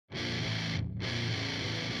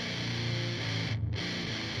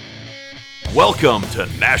Welcome to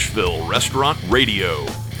Nashville Restaurant Radio,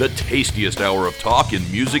 the tastiest hour of talk in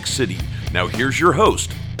Music City. Now here's your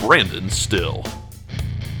host, Brandon Still.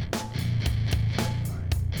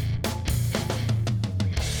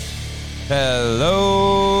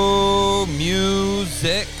 Hello,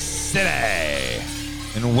 Music City,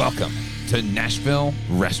 and welcome to Nashville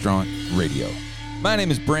Restaurant Radio. My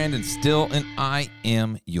name is Brandon Still, and I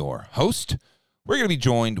am your host. We're going to be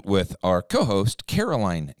joined with our co-host,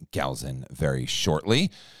 Caroline Galzin, very shortly.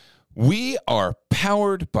 We are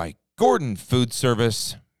powered by Gordon Food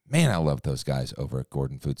Service. Man, I love those guys over at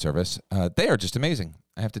Gordon Food Service. They are just amazing,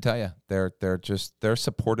 I have to tell you. They're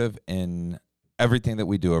supportive in everything that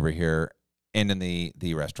we do over here and in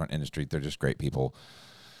the restaurant industry. They're just great people.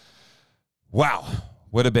 Wow,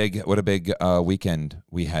 what a big weekend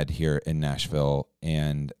we had here in Nashville.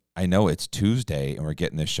 And I know it's Tuesday and we're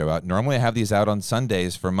getting this show out. Normally I have these out on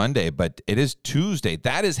Sundays for Monday, but it is Tuesday.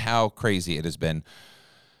 That is how crazy it has been.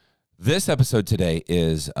 This episode today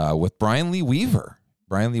is with Bryan Lee Weaver.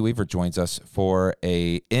 Bryan Lee Weaver joins us for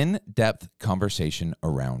a in-depth conversation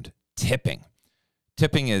around tipping.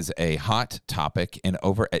 Tipping is a hot topic, and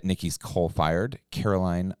over at Nikki's Coal Fired,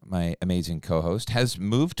 Caroline, my amazing co-host, has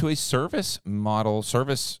moved to a service model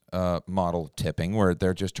tipping where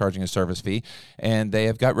they're just charging a service fee, and they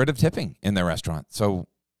have got rid of tipping in their restaurant. So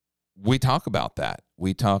we talk about that.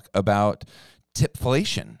 We talk about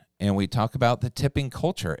tipflation, and we talk about the tipping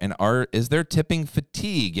culture, and is there tipping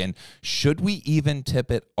fatigue, and should we even tip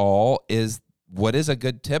at all? What is a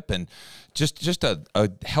good tip? And just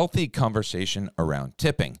a healthy conversation around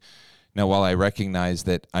tipping. Now, while I recognize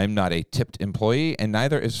that I'm not a tipped employee, and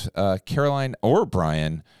neither is Caroline or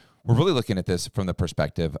Bryan, we're really looking at this from the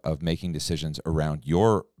perspective of making decisions around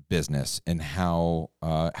your business and how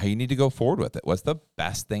you need to go forward with it. What's the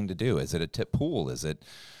best thing to do? Is it a tip pool? Is it,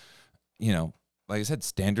 like I said,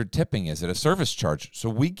 standard tipping? Is it a service charge? So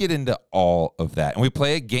we get into all of that, and we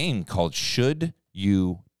play a game called Should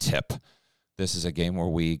You Tip? This is a game where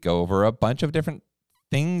we go over a bunch of different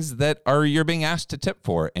things that you're being asked to tip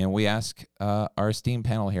for, and we ask our esteemed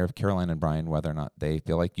panel here of Caroline and Bryan whether or not they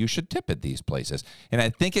feel like you should tip at these places. And I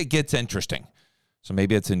think it gets interesting. So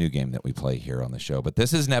maybe it's a new game that we play here on the show. But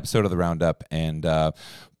this is an episode of the Roundup, and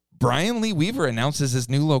Bryan Lee Weaver announces his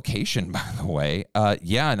new location, by the way.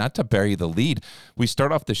 Not to bury the lead. We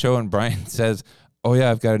start off the show, and Bryan says, "Oh,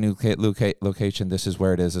 yeah, I've got a new location. This is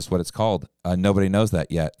where it is. This is what it's called." Nobody knows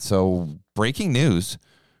that yet. So breaking news,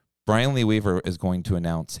 Bryan Lee Weaver is going to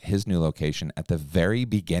announce his new location at the very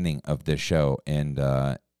beginning of this show. And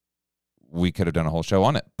we could have done a whole show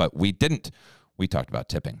on it, but we didn't. We talked about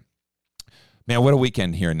tipping. Man, what a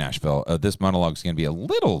weekend here in Nashville. This monologue is going to be a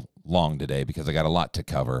little long today because I got a lot to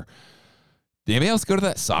cover. Did anybody else go to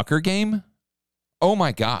that soccer game? Oh,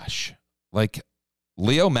 my gosh.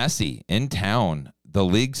 Leo Messi in town, the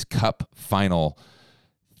League's Cup final.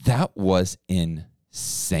 That was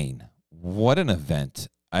insane. What an event.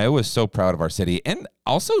 I was so proud of our city and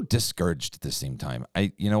also discouraged at the same time.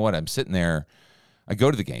 I'm sitting there. I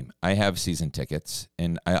go to the game. I have season tickets,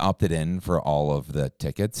 and I opted in for all of the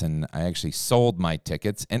tickets, and I actually sold my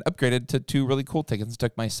tickets and upgraded to 2 really cool tickets and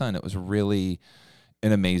took my son. It was really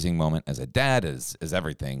an amazing moment as a dad, as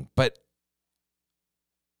everything. But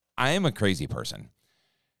I am a crazy person.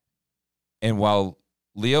 And while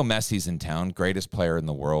Leo Messi's in town, greatest player in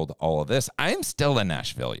the world, all of this, I'm still a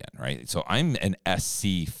Nashvilleian, right? So I'm an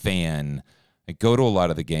SC fan. I go to a lot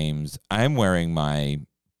of the games. I'm wearing my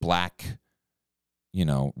black,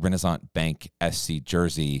 Renaissance Bank SC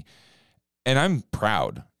jersey, and I'm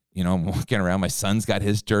proud. I'm walking around. My son's got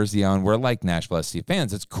his jersey on. We're like Nashville SC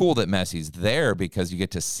fans. It's cool that Messi's there because you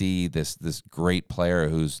get to see this great player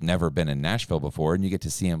who's never been in Nashville before, and you get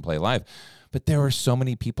to see him play live. But there were so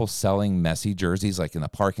many people selling Messi jerseys, like in the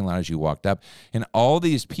parking lot as you walked up. And all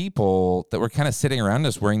these people that were kind of sitting around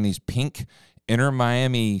us wearing these pink Inter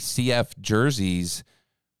Miami CF jerseys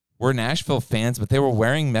were Nashville fans, but they were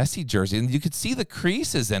wearing Messi jerseys. And you could see the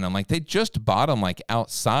creases in them. Like they just bought them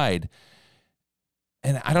outside.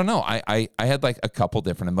 And I don't know. I had a couple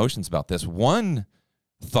different emotions about this. One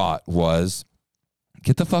thought was,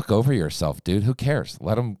 get the fuck over yourself, dude. Who cares?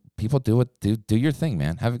 Let them. People do your thing,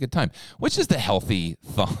 man. Have a good time. Which is the healthy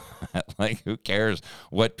thought. Who cares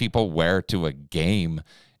what people wear to a game?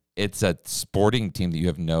 It's a sporting team that you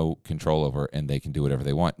have no control over, and they can do whatever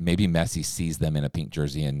they want. Maybe Messi sees them in a pink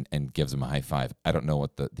jersey and gives them a high five. I don't know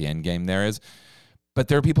what the end game there is. But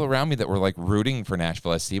there are people around me that were rooting for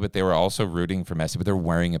Nashville SC, but they were also rooting for Messi, but they're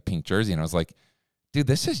wearing a pink jersey. And I was like, dude,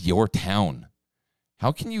 this is your town.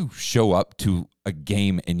 How can you show up to a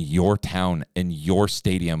game in your town, in your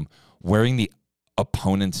stadium, wearing the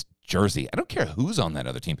opponent's jersey. I don't care who's on that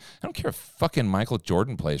other team. I don't care if fucking Michael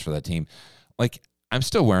Jordan plays for that team. Like, I'm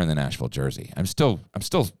still wearing the Nashville jersey. I'm still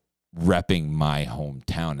repping my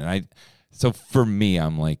hometown. So for me,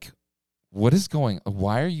 I'm like,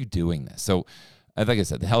 why are you doing this? So like I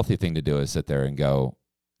said, the healthy thing to do is sit there and go,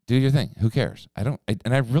 do your thing. Who cares?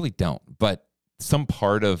 I really don't. But some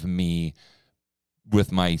part of me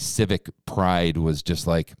with my civic pride was just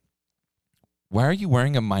like, why are you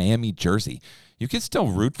wearing a Miami jersey? You can still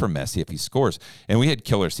root for Messi if he scores. And we had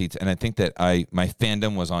killer seats, and I think that my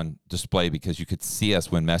fandom was on display because you could see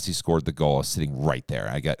us when Messi scored the goal. I was sitting right there.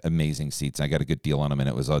 I got amazing seats. I got a good deal on them, and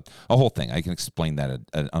it was a whole thing. I can explain that.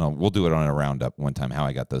 We'll do it on a roundup one time how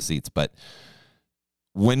I got those seats. But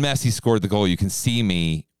when Messi scored the goal, you can see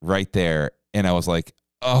me right there, and I was like,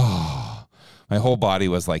 oh, my whole body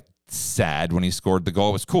was like sad when he scored the goal.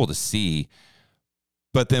 It was cool to see.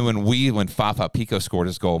 But then when Fafa Pico scored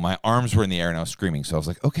his goal, my arms were in the air and I was screaming. So I was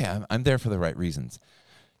like, okay, I'm there for the right reasons.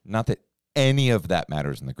 Not that any of that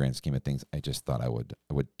matters in the grand scheme of things. I just thought I would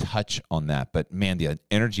touch on that. But man, the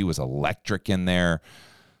energy was electric in there.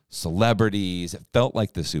 Celebrities. It felt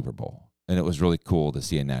like the Super Bowl. And it was really cool to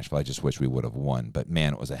see in Nashville. I just wish we would have won. But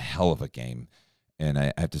man, it was a hell of a game. And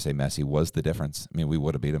I have to say Messi was the difference. I mean, we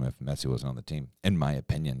would have beat him if Messi wasn't on the team, in my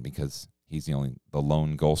opinion, because he's the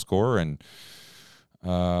lone goal scorer, and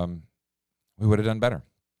we would have done better.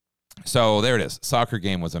 So there it is. Soccer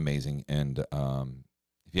game was amazing. And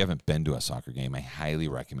if you haven't been to a soccer game, I highly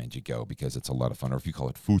recommend you go because it's a lot of fun. Or if you call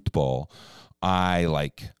it football, I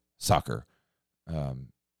like soccer.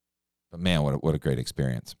 But man, what a great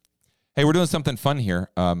experience. Hey, we're doing something fun here.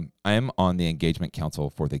 I am on the engagement council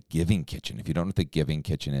for the Giving Kitchen. If you don't know what the Giving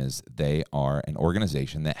Kitchen is, they are an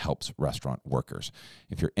organization that helps restaurant workers.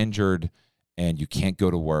 If you're injured and you can't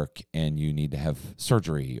go to work and you need to have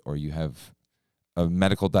surgery, or you have a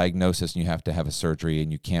medical diagnosis and you have to have a surgery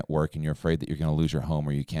and you can't work and you're afraid that you're going to lose your home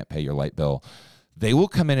or you can't pay your light bill, they will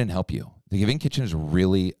come in and help you. The Giving Kitchen is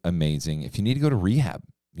really amazing. If you need to go to rehab,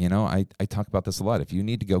 I talk about this a lot. If you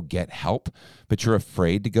need to go get help, but you're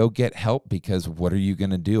afraid to go get help because what are you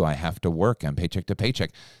going to do? I have to work. I'm paycheck to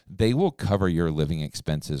paycheck. They will cover your living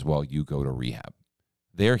expenses while you go to rehab.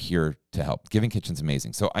 They're here to help. Giving Kitchen's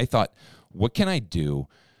amazing. So I thought, what can I do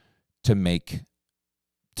to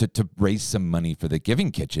raise some money for the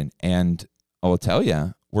Giving Kitchen? And I will tell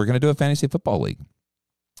you, we're going to do a fantasy football league.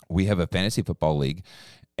 We have a fantasy football league.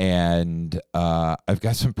 And I've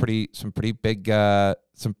got some pretty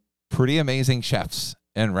amazing chefs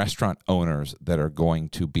and restaurant owners that are going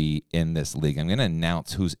to be in this league. I'm going to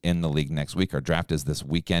announce who's in the league next week. Our draft is this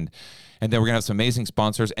weekend. And then we're going to have some amazing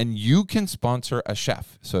sponsors. And you can sponsor a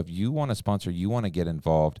chef. So if you want to sponsor, you want to get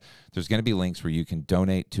involved, there's going to be links where you can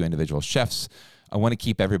donate to individual chefs. I want to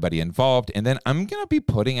keep everybody involved. And then I'm going to be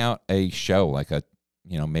putting out a show, like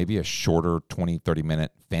maybe a shorter 20,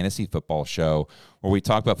 30-minute fantasy football show where we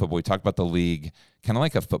talk about football, we talk about the league, kind of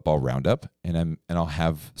like a football roundup. And I'll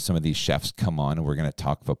have some of these chefs come on, and we're going to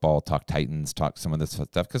talk football, talk Titans, talk some of this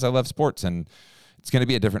stuff because I love sports. And it's going to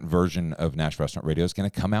be a different version of Nashville Restaurant Radio. It's going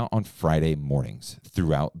to come out on Friday mornings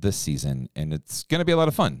throughout the season, and it's going to be a lot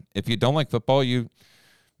of fun. If you don't like football, you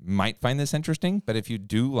might find this interesting, but if you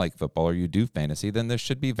do like football or you do fantasy, then this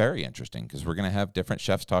should be very interesting because we're going to have different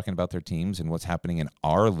chefs talking about their teams and what's happening in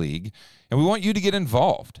our league, and we want you to get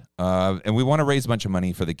involved, and we want to raise a bunch of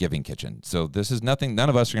money for the Giving Kitchen. So this is nothing, none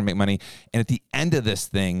of us are going to make money, and at the end of this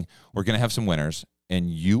thing, we're going to have some winners, and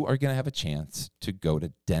you are going to have a chance to go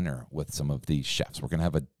to dinner with some of these chefs. We're going to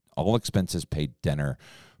have all expenses paid dinner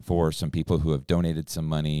for some people who have donated some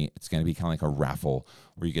money. It's going to be kind of like a raffle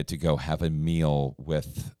where you get to go have a meal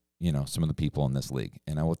with, some of the people in this league.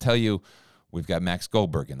 And I will tell you, we've got Max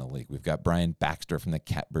Goldberg in the league. We've got Brian Baxter from the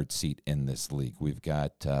Catbird seat in this league. We've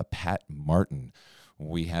got Pat Martin.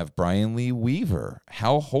 We have Bryan Lee Weaver,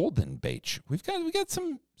 Hal Holdenbach. We've got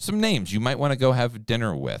some names you might want to go have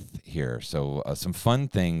dinner with here. So some fun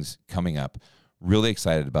things coming up. Really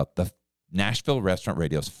excited about the Nashville Restaurant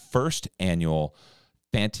Radio's first annual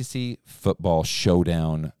Fantasy Football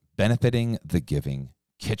Showdown benefiting the Giving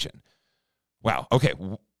Kitchen. Wow. Okay.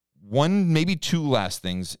 One, maybe two last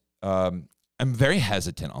things. I'm very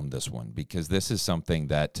hesitant on this one because this is something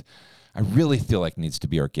that I really feel like needs to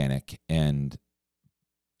be organic, and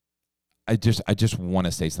I just want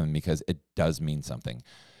to say something because it does mean something.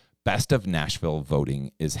 Best of Nashville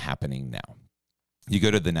voting is happening now. You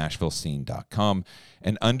go to thenashvillescene.com,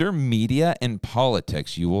 and under media and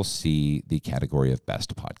politics, you will see the category of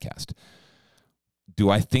best podcast.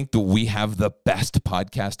 Do I think that we have the best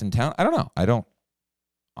podcast in town? I don't know.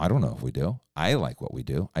 I don't know if we do. I like what we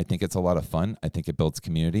do. I think it's a lot of fun. I think it builds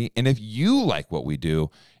community. And if you like what we do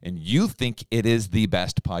and you think it is the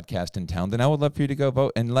best podcast in town, then I would love for you to go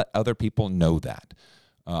vote and let other people know that.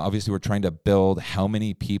 Obviously, we're trying to build how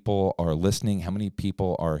many people are listening, how many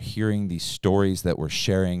people are hearing these stories that we're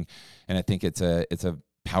sharing. And I think it's a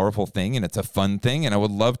powerful thing and it's a fun thing. And I would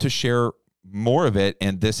love to share more of it.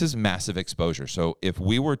 And this is massive exposure. So if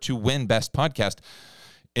we were to win Best Podcast,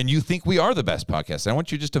 and you think we are the best podcast, I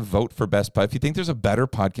want you just to vote for Best Podcast. If you think there's a better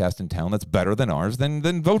podcast in town that's better than ours,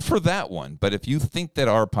 then vote for that one. But if you think that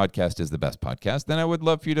our podcast is the best podcast, then I would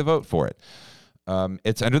love for you to vote for it.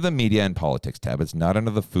 It's under the media and politics tab. It's not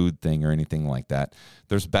under the food thing or anything like that.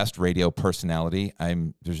 There's best radio personality.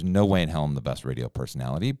 There's no way in hell I'm the best radio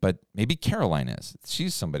personality, but maybe Caroline is.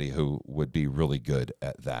 She's somebody who would be really good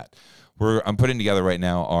at that. I'm putting together right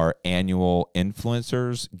now our annual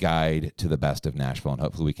influencers guide to the best of Nashville, and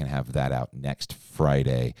hopefully we can have that out next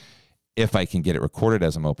Friday if I can get it recorded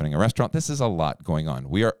as I'm opening a restaurant. This is a lot going on.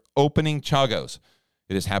 We are opening Chagos.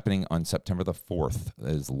 It is happening on September the 4th. It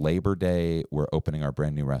is Labor Day. We're opening our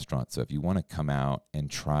brand new restaurant. So if you want to come out and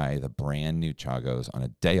try the brand new Chagos on a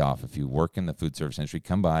day off, if you work in the food service industry,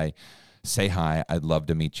 come by, say hi. I'd love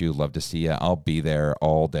to meet you, love to see you. I'll be there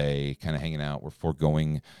all day kind of hanging out. We're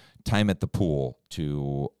foregoing time at the pool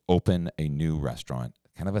to open a new restaurant,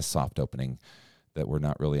 kind of a soft opening that we're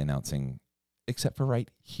not really announcing except for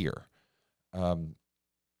right here.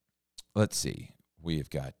 Let's see.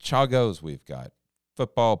 We've got Chagos. We've got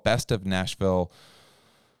football, best of Nashville.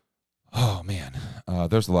 Oh man,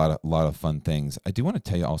 there's a lot of fun things. I do want to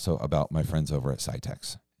tell you also about my friends over at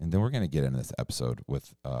Cytex, and then we're going to get into this episode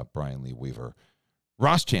with Bryan Lee Weaver.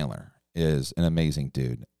 Ross Chandler is an amazing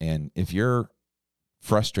dude, and if you're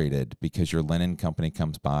frustrated because your linen company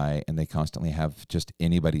comes by and they constantly have just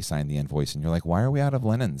anybody sign the invoice, and you're like, why are we out of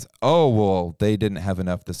linens? Oh, well, they didn't have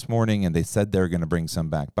enough this morning, and they said they're going to bring some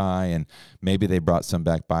back by, and maybe they brought some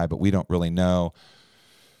back by, but we don't really know.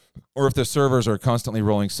 Or if the servers are constantly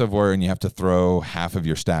rolling silverware and you have to throw half of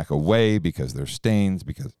your stack away because there's stains,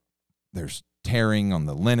 because there's tearing on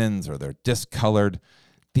the linens or they're discolored.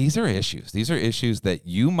 These are issues. These are issues that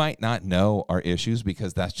you might not know are issues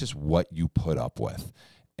because that's just what you put up with.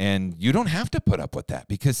 And you don't have to put up with that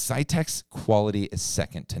because Cytex quality is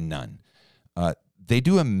second to none. They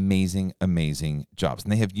do amazing, amazing jobs.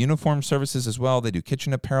 And they have uniform services as well. They do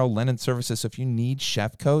kitchen apparel, linen services. So if you need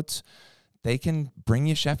chef coats, they can bring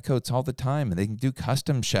you chef coats all the time, and they can do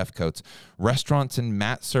custom chef coats, restaurants and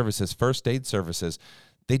mat services, first aid services.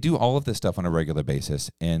 They do all of this stuff on a regular basis,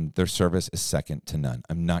 and their service is second to none.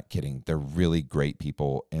 I'm not kidding. They're really great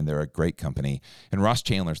people, and they're a great company. And Ross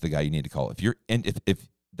Chandler's the guy you need to call. If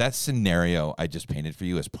that scenario I just painted for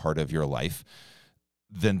you is part of your life,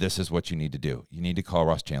 then this is what you need to do. You need to call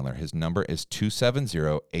Ross Chandler. His number is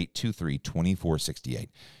 270-823-2468.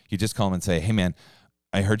 You just call him and say, hey, man,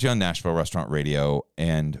 I heard you on Nashville Restaurant Radio,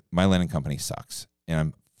 and my linen company sucks, and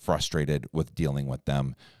I'm frustrated with dealing with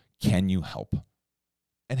them. Can you help?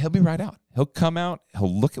 And he'll be right out. He'll come out.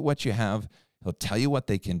 He'll look at what you have. He'll tell you what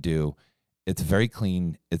they can do. It's very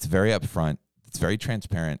clean. It's very upfront. It's very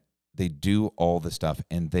transparent. They do all the stuff,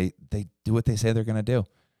 and they do what they say they're going to do.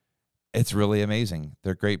 It's really amazing.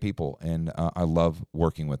 They're great people, and I love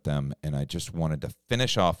working with them, and I just wanted to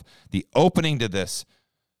finish off the opening to this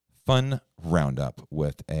fun roundup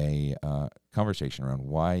with a conversation around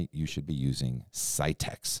why you should be using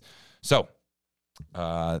Cytex. So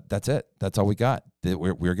that's it. That's all we got.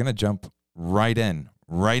 We're going to jump right in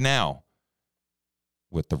right now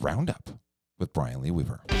with the roundup with Bryan Lee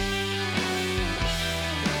Weaver.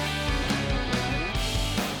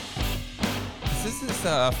 This is his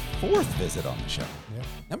fourth visit on the show. Yeah.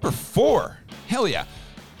 Number 4. Hell yeah.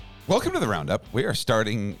 Welcome to the Roundup. We are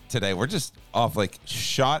starting today. We're just off like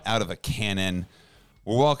shot out of a cannon.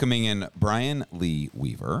 We're welcoming in Bryan Lee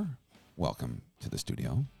Weaver. Welcome to the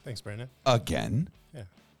studio. Thanks, Brandon. Again. Yeah.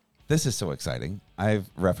 This is so exciting. I've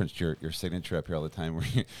referenced your signature up here all the time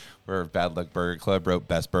where Bad Luck Burger Club wrote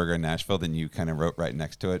Best Burger in Nashville. Then you kind of wrote right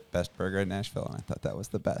next to it, Best Burger in Nashville. And I thought that was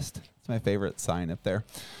the best. It's my favorite sign up there.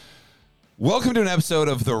 Welcome to an episode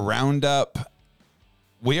of the Roundup.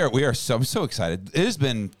 We are so excited. It has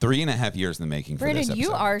been 3.5 years in the making for Brandon, this episode.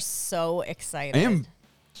 you are so excited.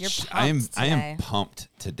 I am pumped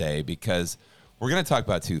today because we're going to talk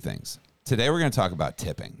about two things. Today we're going to talk about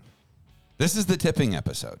tipping. This is the tipping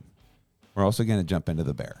episode. We're also going to jump into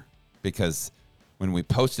the bear because when we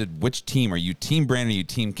posted which team, are you Team Brandon, are you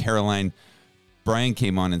Team Caroline, Bryan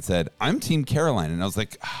came on and said, I'm Team Caroline. And I was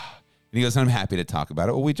like, and he goes, I'm happy to talk about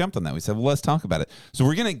it. Well, we jumped on that. We said, well, let's talk about it. So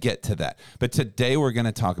we're going to get to that. But today we're going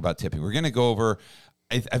to talk about tipping. We're going to go over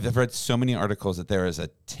I've read so many articles that there is a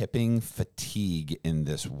tipping fatigue in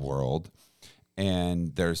this world,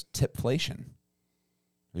 and there's tipflation.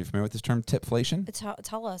 Are you familiar with this term, tipflation?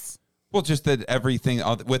 Tell us. Well, just that everything,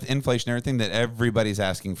 with inflation and everything, that everybody's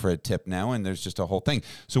asking for a tip now, and there's just a whole thing.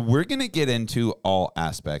 So we're going to get into all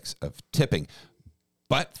aspects of tipping.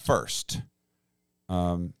 But first,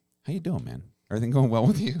 how you doing, man? Everything going well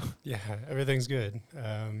with you? Yeah, everyth's good.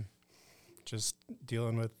 Just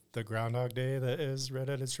dealing with the Groundhog Day that is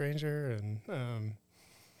Red-Headed Stranger, and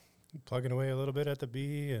plugging away a little bit at the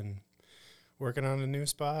bee and working on a new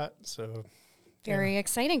spot. So Very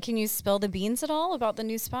exciting. Can you spill the beans at all about the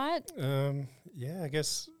new spot? yeah, I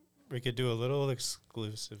guess we could do a little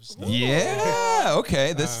exclusive stuff. Yeah.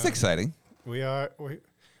 Okay. This is exciting. We're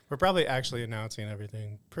probably actually announcing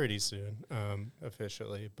everything pretty soon,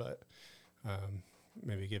 officially, but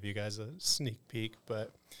maybe give you guys a sneak peek.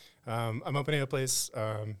 But I'm opening a place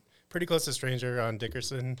pretty close to Stranger on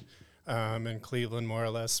Dickerson in Cleveland, more or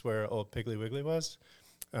less, where old Piggly Wiggly was.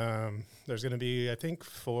 There's going to be, I think,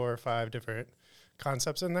 4 or 5 different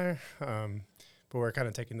concepts in there, but we're kind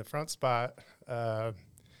of taking the front spot, and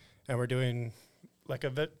we're doing like a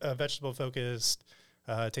vegetable-focused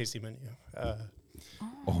tasty menu.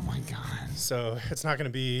 Oh my God. So it's not going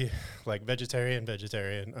to be like vegetarian.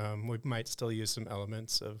 We might still use some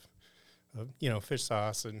elements of fish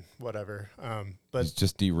sauce and whatever. But It's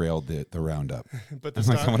just derailed the roundup. but I'm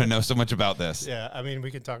like, I want to know so much about this. yeah, I mean,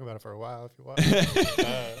 we can talk about it for a while if you want.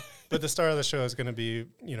 But the star of the show is going to be,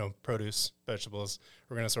 produce, vegetables.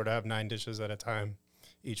 We're going to sort of have 9 dishes at a time,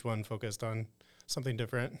 each one focused on something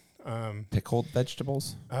different. Pickled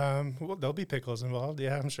vegetables? Well, there'll be pickles involved.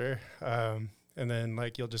 Yeah, I'm sure. And then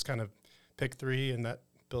you'll just kind of pick 3, and that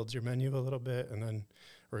builds your menu a little bit. And then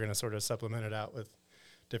we're going to sort of supplement it out with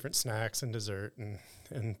different snacks and dessert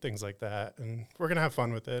and things like that. And we're going to have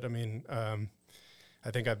fun with it. I mean,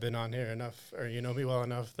 I think I've been on here enough, or you know me well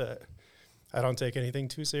enough, that I don't take anything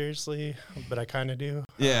too seriously, but I kind of do.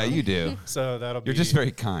 Yeah, you do. So that'll be... You're just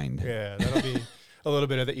very kind. Yeah, that'll be a little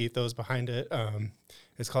bit of the ethos behind it.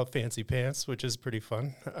 It's called Fancy Pants, which is pretty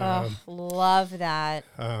fun. Love that.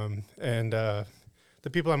 And the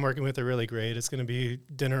people I'm working with are really great. It's going to be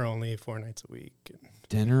dinner only 4 nights a week.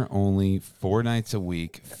 Dinner only 4 nights a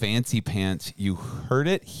week. Fancy Pants. You heard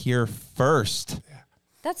it here first. Yeah.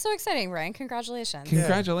 That's so exciting, Ryan. Congratulations.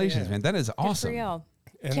 Congratulations, yeah. man. That is Good awesome. for you.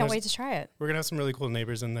 And Can't wait to try it. We're going to have some really cool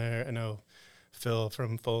neighbors in there. I know Phil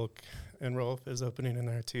from Folk and Rolf is opening in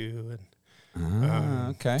there too. And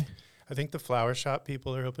Okay. I think the flower shop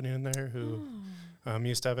people are opening in there who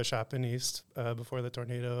used to have a shop in East before the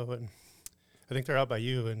tornado. And I think they're out by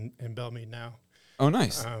you in Belmead now. Oh,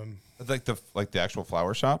 nice. Like the actual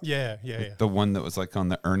flower shop? Yeah. The one that was like on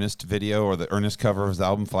the Ernest video or the Ernest cover of his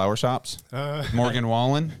album Flower Shops? Morgan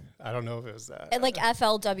Wallen? I don't know if it was that. Like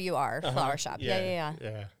FLWR, flower shop. Yeah.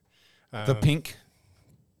 The pink?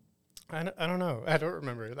 I don't know. I don't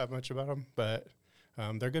remember that much about them, but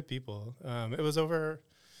they're good people. It was over...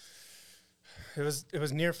 It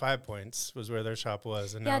was near 5 Points was where their shop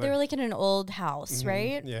was. And Yeah, they were like in an old house,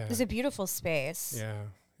 right? Yeah. It was a beautiful space. Yeah.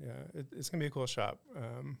 It's going to be a cool shop.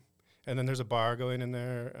 And then there's a bar going in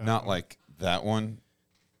there. Not like that one?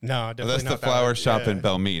 No, Oh, definitely that's not the that flower one. shop Yeah. in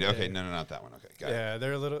Belmead. Okay, Yeah. no, not that one. Okay, got it. Yeah,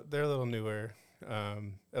 they're a little newer.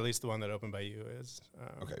 At least the one that opened by you is.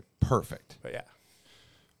 Okay, perfect. But yeah.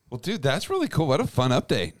 Well, dude, that's really cool. What a fun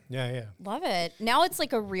update. Yeah. Love it. Now it's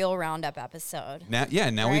like a real roundup episode. Now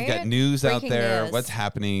we've got Right? news out Breaking there. news. What's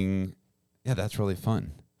happening? Yeah, that's really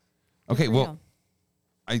fun. Okay, for well,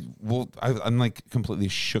 you. I'm like completely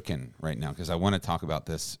shooken right now because I want to talk about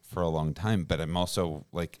this for a long time, but I'm also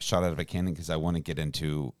like shot out of a cannon because I want to get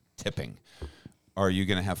into tipping. Are you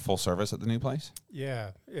going to have full service at the new place?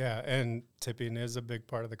 Yeah. And tipping is a big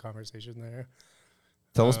part of the conversation there.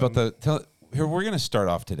 Tell us about here. We're going to start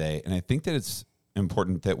off today, and I think that it's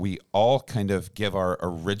important that we all kind of give our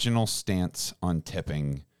original stance on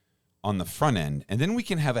tipping on the front end, and then we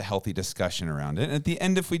can have a healthy discussion around it. And at the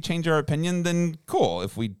end, if we change our opinion, then cool.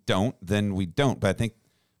 If we don't, then we don't. But I think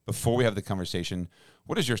before we have the conversation,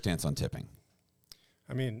 what is your stance on tipping?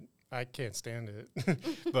 I mean, I can't stand it,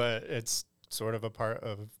 but it's sort of a part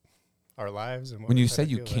of our lives. And what When we you try say to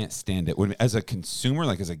you deal can't with. stand it, as a consumer,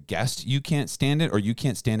 like as a guest, you can't stand it, or you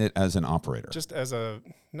can't stand it as an operator? Just as a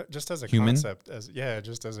Human? concept,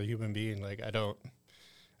 just as a human being, like I don't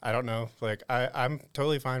know. Like I'm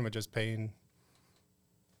totally fine with just paying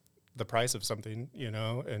the price of something,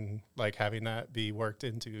 and like having that be worked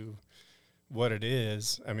into what it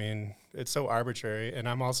is. I mean, it's so arbitrary. And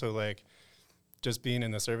I'm also like, just being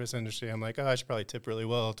in the service industry, I'm like, oh, I should probably tip really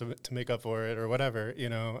well to make up for it or whatever,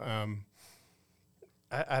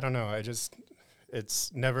 I don't know.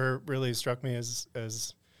 it's never really struck me as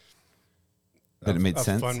That it made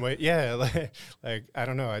sense. fun way. Yeah, like I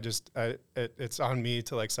don't know. It's on me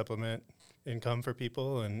to like supplement income for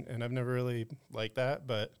people, and I've never really liked that,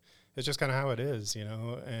 but it's just kind of how it is, you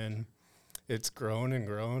know. And it's grown and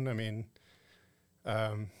grown. I mean,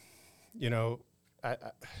 you know, I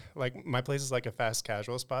like my place is like a fast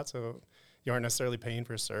casual spot, so you aren't necessarily paying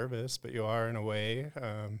for service, but you are in a way.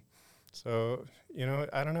 So you know,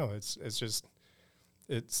 I don't know.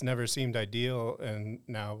 It's never seemed ideal, and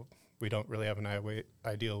now we don't really have an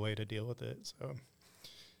ideal way to deal with it. So,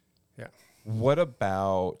 yeah. What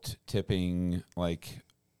about tipping like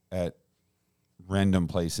at random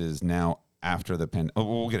places now after the Oh,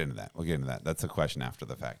 we'll get into that. That's a question after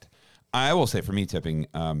the fact. I will say for me, tipping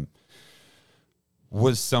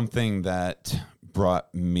was something that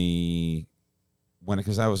brought me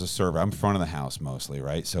because I was a server. I'm front of the house mostly,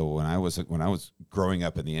 right? So when I was growing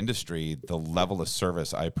up in the industry, the level of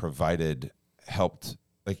service I provided helped.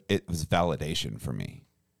 Like it was validation for me,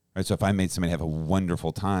 right? So if I made somebody have a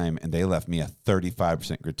wonderful time and they left me a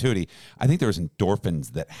 35% gratuity, I think there was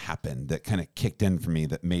endorphins that happened that kind of kicked in for me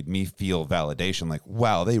that made me feel validation. Like,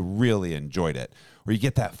 wow, they really enjoyed it. Or you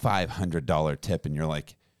get that $500 tip and you're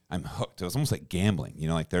like, I'm hooked. It was almost like gambling, you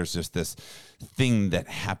know, like there's just this thing that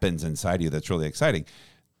happens inside you that's really exciting.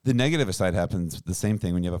 The negative side happens the same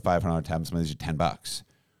thing when you have a $500 tab and somebody gives you $10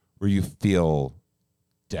 where you feel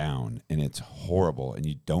down and it's horrible and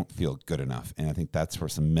you don't feel good enough. And I think that's where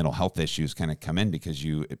some mental health issues kind of come in because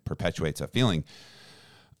it perpetuates a feeling.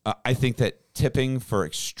 I think that tipping for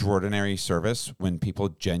extraordinary service when people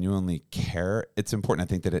genuinely care, it's important. I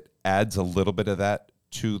think that it adds a little bit of that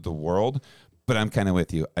to the world, but I'm kind of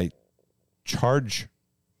with you. I charge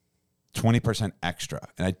 20% extra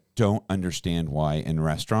and I don't understand why in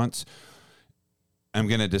restaurants. I'm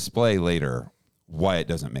going to display later why it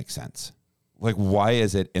doesn't make sense. Like, why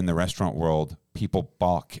is it in the restaurant world people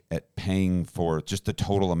balk at paying for just the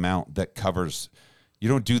total amount that covers? You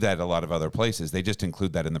don't do that at a lot of other places. They just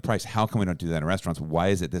include that in the price. How come we don't do that in restaurants? Why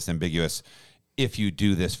is it this ambiguous? If you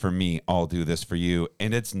do this for me, I'll do this for you.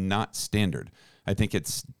 And it's not standard. I think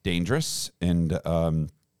it's dangerous, and I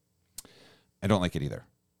don't like it either.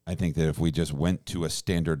 I think that if we just went to a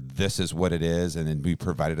standard, this is what it is, and then we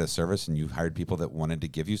provided a service and you hired people that wanted to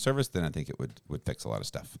give you service, then I think it would fix a lot of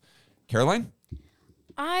stuff. Caroline?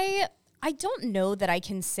 I don't know that I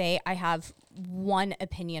can say I have one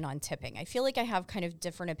opinion on tipping. I feel like I have kind of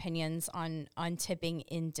different opinions on tipping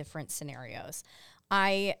in different scenarios.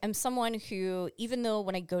 I am someone who, even though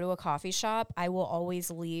when I go to a coffee shop, I will always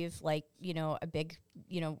leave like, you know, a big,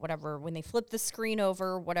 you know, whatever, when they flip the screen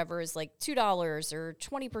over, whatever is like $2 or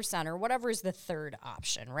 20% or whatever is the third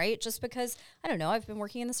option, right? Just because, I don't know, I've been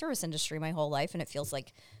working in the service industry my whole life and it feels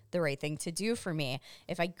like the right thing to do for me.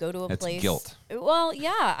 If I go to a place. That's guilt. Well,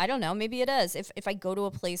 yeah, I don't know. Maybe it is. If I go to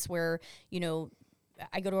a place where, you know,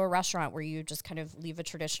 I go to a restaurant where you just kind of leave a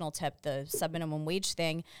traditional tip, the sub-minimum wage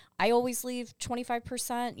thing, I always leave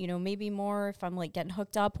 25%, you know, maybe more if I'm like getting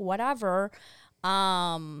hooked up, whatever.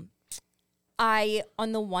 I,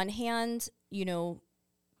 on the one hand, you know,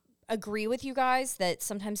 agree with you guys that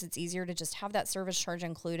sometimes it's easier to just have that service charge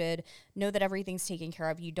included, know that everything's taken care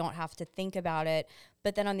of. You don't have to think about it.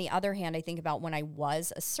 But then on the other hand, I think about when I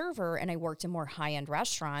was a server and I worked in more high-end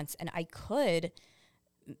restaurants and I could,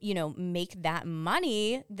 you know, make that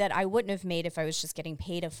money that I wouldn't have made if I was just getting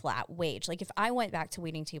paid a flat wage. Like if I went back to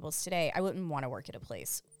waiting tables today, I wouldn't want to work at a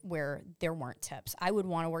place where there weren't tips. I would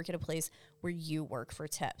want to work at a place where you work for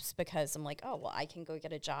tips because I'm like, oh, well, I can go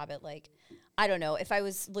get a job at like, I don't know. If I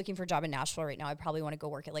was looking for a job in Nashville right now, I'd probably want to go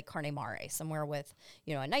work at like Carne Mare, somewhere with,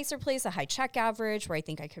 you know, a nicer place, a high check average where I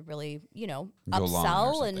think I could really, you know,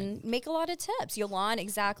 upsell and make a lot of tips. Yolan,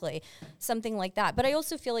 exactly. Something like that. But I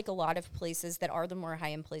also feel like a lot of places that are the more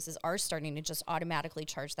high-end places are starting to just automatically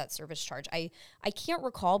charge that service charge. I can't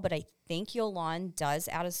recall, but I think Yolan does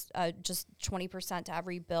add just 20% to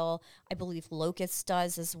every bill. I believe Locust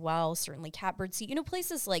does as well. Certainly Catbird Seat. You know,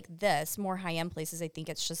 places like this, more high-end places, I think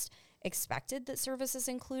it's just expected that service is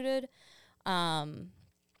included.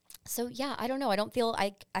 So yeah, I don't know. I don't feel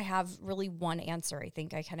I have really one answer. I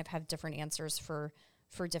think I kind of have different answers for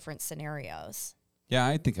different scenarios. Yeah,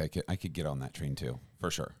 I think I could get on that train too,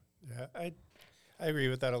 for sure. Yeah, I agree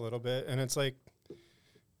with that a little bit. And it's like,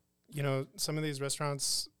 you know, some of these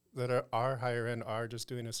restaurants that are higher end are just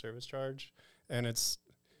doing a service charge. And it's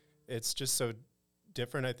just so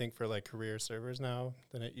different, I think, for like career servers now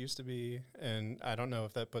than it used to be. And I don't know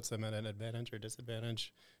if that puts them at an advantage or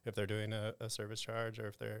disadvantage if they're doing a service charge or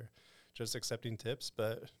if they're just accepting tips.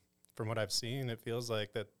 But from what I've seen, it feels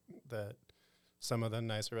like that some of the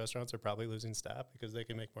nicer restaurants are probably losing staff because they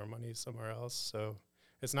can make more money somewhere else. So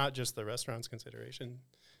it's not just the restaurant's consideration,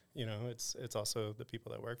 it's also the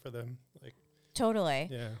people that work for them. Like, totally.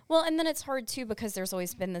 yeah. Well, and then it's hard too because there's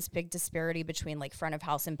always been this big disparity between like front of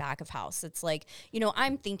house and back of house. It's like,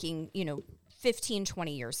 I'm thinking, 15,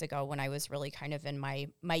 20 years ago when I was really kind of in my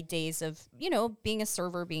days of, being a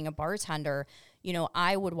server, being a bartender,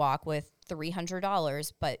 I would walk with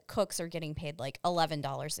 $300, but cooks are getting paid like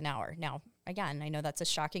 $11 an hour. Now, again, I know that's a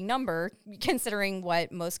shocking number considering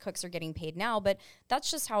what most cooks are getting paid now, but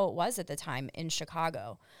that's just how it was at the time in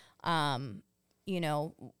Chicago.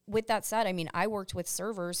 With that said, I mean, I worked with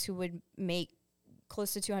servers who would make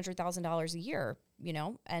close to $200,000 a year,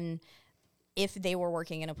 and if they were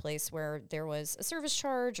working in a place where there was a service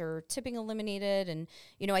charge or tipping eliminated. And,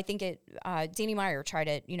 I think Danny Meyer tried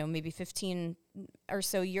it, maybe 15 or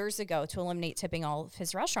so years ago to eliminate tipping all of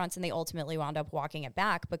his restaurants. And they ultimately wound up walking it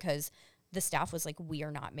back because the staff was like, we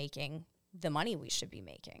are not making the money we should be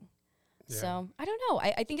making. Yeah. So I don't know.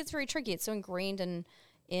 I think it's very tricky. It's so ingrained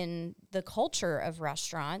in the culture of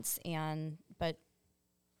restaurants. But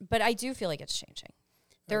I do feel like it's changing.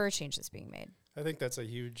 There are changes being made. I think that's a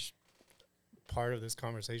huge part of this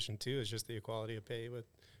conversation too, is just the equality of pay with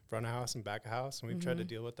front of house and back of house. And we've tried to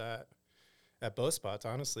deal with that at both spots,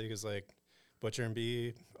 honestly, because like Butcher and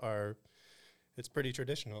B it's pretty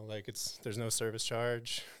traditional. Like there's no service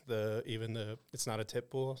charge. It's not a tip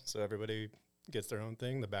pool. So everybody gets their own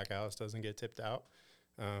thing. The back of house doesn't get tipped out.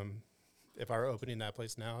 If I were opening that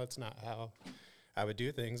place now, it's not how I would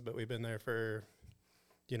do things, but we've been there for,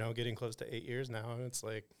 getting close to 8 years now. And it's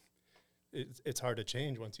like, it's hard to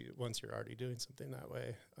change once you're already doing something that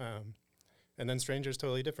way. And then Stranger's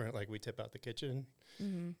totally different. Like we tip out the kitchen,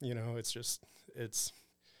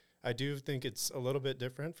 I do think it's a little bit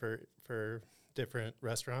different for different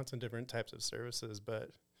restaurants and different types of services,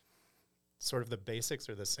 but sort of the basics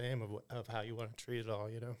are the same of how you want to treat it all,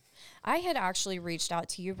 I had actually reached out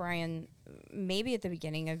to you, Bryan, maybe at the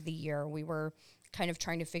beginning of the year. We were kind of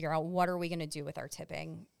trying to figure out what are we going to do with our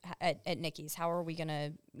tipping at Nikki's? How are we going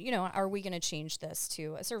to, are we going to change this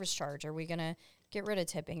to a service charge? Are we going to get rid of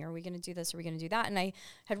tipping? Are we going to do this? Are we going to do that? And I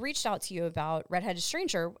had reached out to you about Redheaded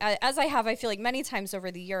Stranger, as I have, I feel like many times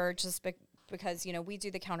over the year, just because, we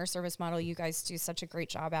do the counter service model. You guys do such a great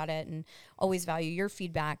job at it and always value your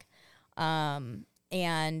feedback. So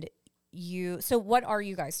what are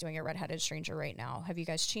you guys doing at Redheaded Stranger right now? Have you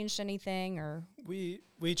guys changed anything or? We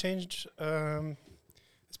changed,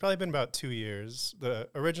 it's probably been about 2 years.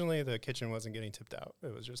 Originally the kitchen wasn't getting tipped out.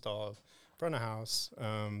 It was just all front of house.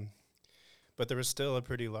 But there was still a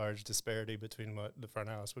pretty large disparity between what the front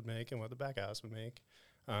of house would make and what the back of house would make.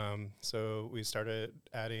 So we started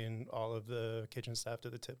adding all of the kitchen staff to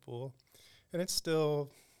the tip pool, and it's still,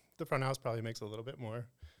 the front of house probably makes a little bit more,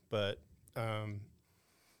 but,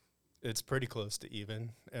 it's pretty close to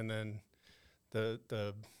even. And then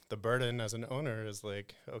the burden as an owner is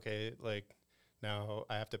like, okay, like now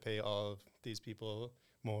I have to pay all of these people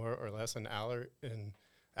more or less in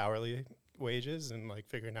hourly wages, and like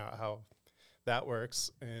figuring out how that works.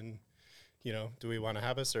 And, do we want to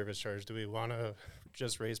have a service charge? Do we want to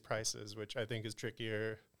just raise prices, which I think is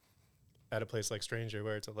trickier at a place like Stranger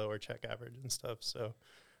where it's a lower check average and stuff. So,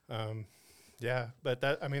 but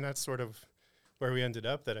that's sort of where we ended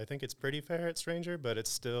up, that I think it's pretty fair at Stranger, but it's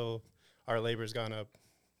still, our labor's gone up,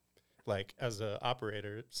 like as an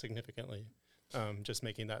operator, significantly, just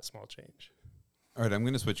making that small change. All right, I'm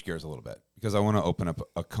going to switch gears a little bit because I want to open up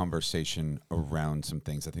a conversation around some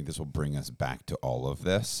things. I think this will bring us back to all of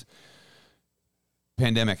this.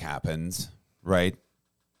 Pandemic happens, right?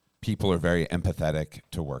 People are very empathetic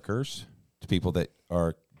to workers, to people that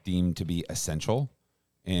are deemed to be essential,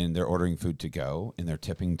 and they're ordering food to go, and they're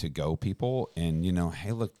tipping to go people. And,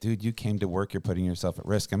 hey, look, dude, you came to work. You're putting yourself at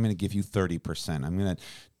risk. I'm going to give you 30%. I'm going to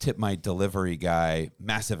tip my delivery guy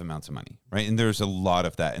massive amounts of money, right? And there's a lot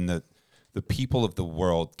of that. And the people of the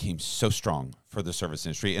world came so strong for the service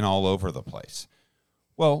industry and all over the place.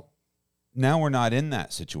 Well, now we're not in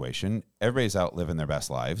that situation. Everybody's out living their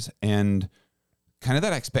best lives. And kind of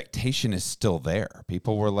that expectation is still there.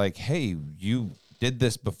 People were like, hey, you did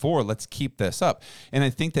this before, let's keep this up. And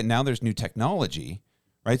I think that now there's new technology,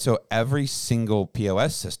 right? So every single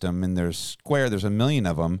POS system, and there's Square, there's a million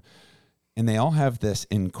of them, and they all have this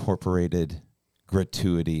incorporated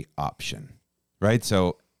gratuity option, right?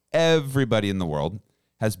 So everybody in the world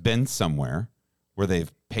has been somewhere where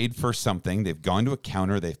they've paid for something, they've gone to a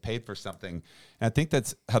counter, they've paid for something. And I think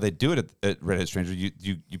that's how they do it at Redheaded Stranger.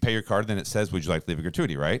 You pay your card, then it says, would you like to leave a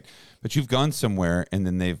gratuity, right? But you've gone somewhere, and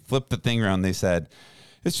then they've flipped the thing around. They said,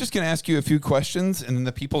 it's just going to ask you a few questions, and then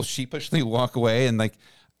the people sheepishly walk away. And like,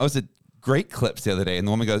 I was at great clips the other day, and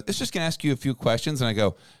the woman goes, "It's just going to ask you a few questions," and I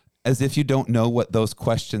go, "As if you don't know what those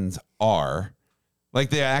questions are." Like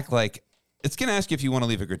they act like it's going to ask you if you want to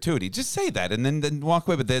leave a gratuity. Just say that, and then walk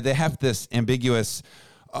away. But they have this ambiguous.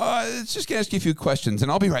 It's just going to ask you a few questions, and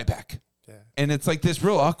I'll be right back. Yeah. And it's like this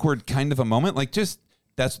real awkward kind of a moment. Like they're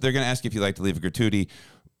going to ask you if you like to leave a gratuity.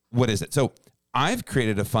 What is it? So I've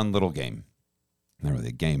created a fun little game. Not really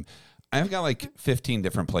a game. I've got like 15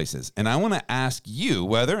 different places, and I want to ask you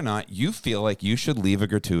whether or not you feel like you should leave a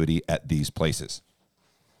gratuity at these places.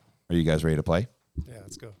 Are you guys ready to play? Yeah,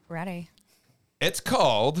 let's go. Ready. It's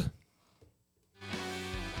called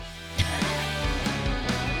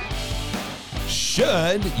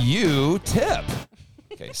Should You Tip?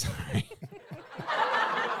 Okay, sorry.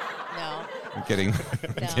 No. I'm getting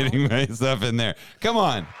myself in there. Come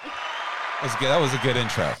on. That was a good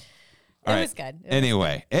intro. All It right. was good.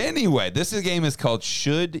 Anyway, this game is called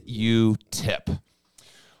Should You Tip?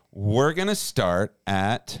 We're going to start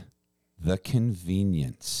at the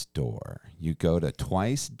convenience store. You go to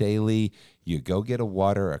twice daily. You go get a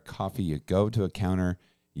water, a coffee. You go to a counter.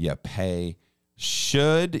 You pay.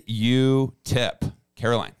 Should you tip?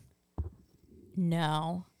 Caroline.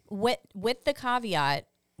 No. With the caveat,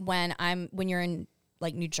 when you're in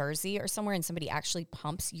like New Jersey or somewhere and somebody actually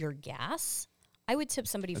pumps your gas, I would tip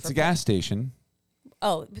somebody It's for a gas station.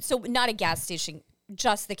 Oh, so not a gas station,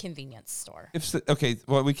 just the convenience store.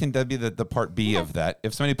 We can that'd be the part B of that.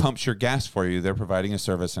 If somebody pumps your gas for you, they're providing a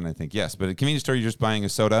service, and I think yes. But at a convenience store, you're just buying a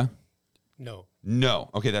soda? No.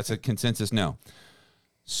 Okay, that's a consensus no.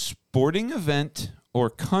 Sporting event or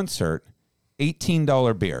concert,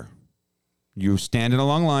 $18 beer. You stand in a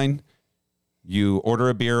long line, you order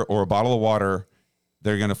a beer or a bottle of water,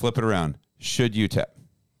 they're going to flip it around. Should you tip?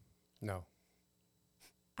 No.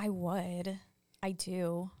 I would. I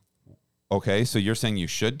do. Okay, so you're saying you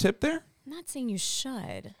should tip there? I'm not saying you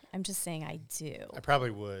should. I'm just saying I do. I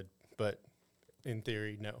probably would, but in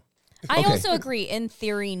theory, no. I Okay. also agree. In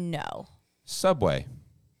theory, no. Subway.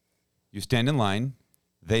 You stand in line,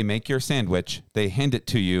 they make your sandwich, they hand it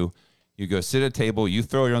to you, you go sit at a table, you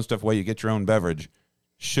throw your own stuff away, you get your own beverage.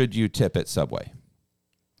 Should you tip at Subway?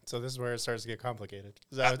 So this is where it starts to get complicated.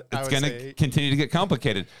 It's going to continue to get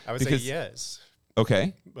complicated. I would say yes.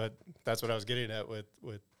 Okay. But that's what I was getting at with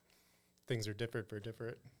things are different for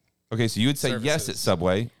different. Okay, so you would say yes at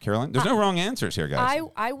Subway, Caroline. There's no wrong answers here, guys.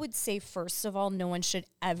 I would say, first of all, no one should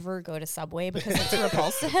ever go to Subway because it's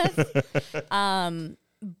repulsive.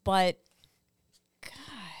 But,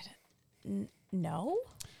 God, no.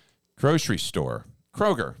 Grocery store,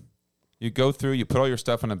 Kroger. You go through, you put all your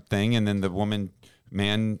stuff on a thing, and then the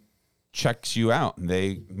man checks you out, and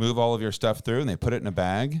they move all of your stuff through, and they put it in a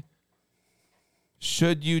bag.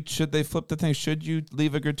 Should they flip the thing? Should you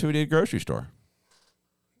leave a gratuity at a grocery store?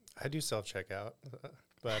 I do self-checkout,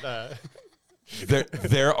 but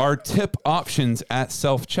there are tip options at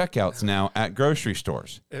self-checkouts now at grocery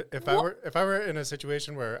stores. If I were in a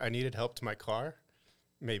situation where I needed help to my car,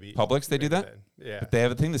 maybe Publix, they do that? Then, yeah. But they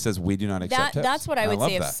have a thing that says we do not accept tips. That's what I would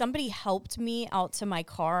say. If that. somebody helped me out to my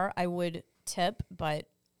car, I would tip, but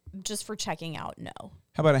just for checking out, no.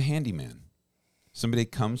 How about a handyman? Somebody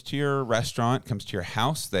comes to your restaurant, comes to your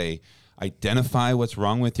house, they identify what's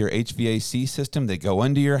wrong with your HVAC system, they go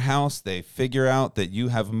into your house, they figure out that you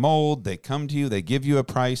have mold, they come to you, they give you a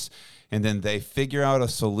price, and then they figure out a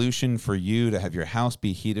solution for you to have your house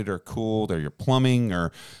be heated or cooled, or your plumbing,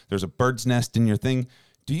 or there's a bird's nest in your thing.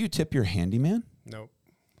 Do you tip your handyman? Nope.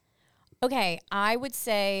 Okay, I would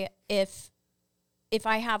say if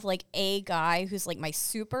I have like a guy who's like my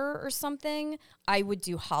super or something, I would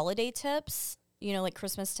do holiday tips. You know, like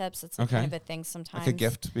Christmas tips. It's kind of a thing sometimes. Like a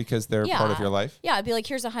gift because they're part of your life? Yeah, I'd be like,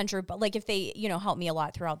 here's $100. But like if they, help me a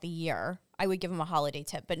lot throughout the year, I would give them a holiday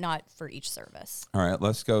tip, but not for each service. All right,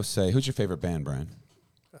 let's go say, who's your favorite band, Brian?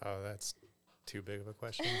 Oh, that's too big of a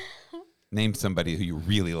question. Name somebody who you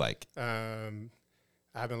really like.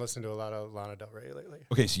 I've been listening to a lot of Lana Del Rey lately.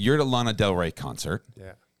 Okay, so you're at a Lana Del Rey concert.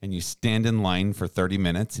 Yeah. And you stand in line for 30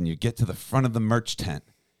 minutes, and you get to the front of the merch tent,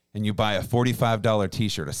 and you buy a $45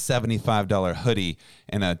 T-shirt, a $75 hoodie,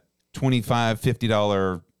 and a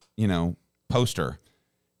 $25, $50, poster.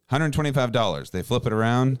 $125. They flip it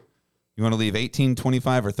around. You want to leave 18,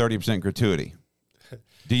 25, or 30% gratuity.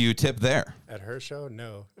 Do you tip there? At her show,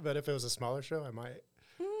 no. But if it was a smaller show, I might.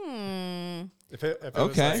 If it was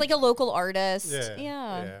Okay. It's like a local artist.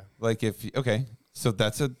 Yeah. So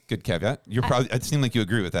that's a good caveat. It seemed like you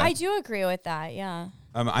agree with that. I do agree with that, yeah.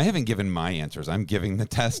 I haven't given my answers. I'm giving the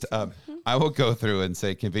test. I will go through and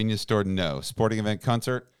say convenience store, no. Sporting event,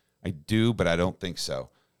 concert, I do, but I don't think so.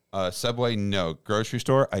 Subway, no. Grocery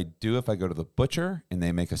store, I do if I go to the butcher and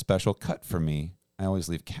they make a special cut for me. I always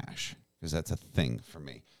leave cash. because that's a thing for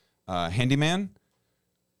me. Handyman,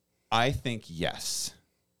 I think yes.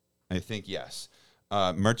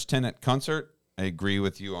 Merch tent at concert, I agree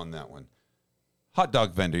with you on that one. Hot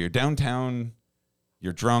dog vendor, you're downtown,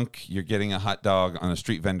 you're drunk, you're getting a hot dog on a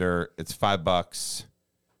street vendor, it's $5.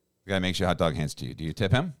 The guy makes you hot dog, hands to you. Do you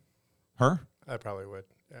tip him? Her? I probably would.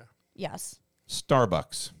 Yeah. Yes.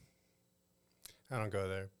 Starbucks. I don't go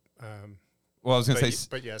there. Well, I was going to say...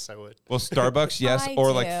 But yes, I would. Well, Starbucks, yes, I or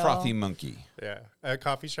do. like Frothy Monkey. Yeah. At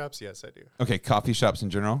coffee shops, yes, I do. Okay, coffee shops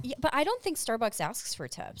in general? Yeah, but I don't think Starbucks asks for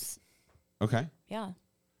tips. Okay. Yeah.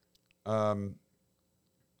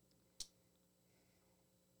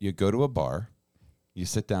 You go to a bar, you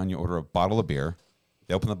sit down, you order a bottle of beer,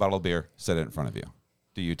 they open the bottle of beer, set it in front of you.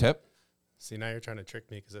 Do you tip? See, now you're trying to trick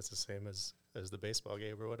me because that's the same as the baseball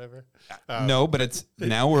game or whatever. No, but it's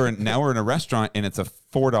now we're in a restaurant and it's a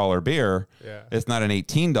 $4 beer. Yeah. It's not an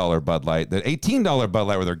 $18 Bud Light. The $18 Bud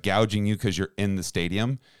Light where they're gouging you because you're in the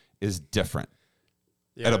stadium is different.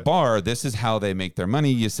 Yeah, At a bar, this is how they make their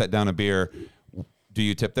money. You set down a beer. Do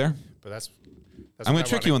you tip there? but that's I'm going to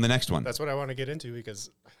trick you on the next one. That's what I want to get into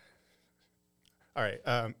because. All right.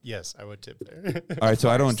 Yes, I would tip there. All right, so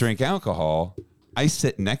I don't drink alcohol. I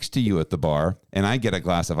sit next to you at the bar, and I get a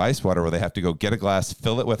glass of ice water where they have to go get a glass,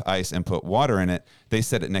 fill it with ice, and put water in it. They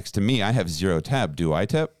set it next to me. I have zero tab. Do I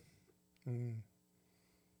tip?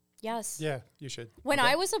 Yes. Yeah, you should. When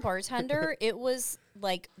I was a bartender, it was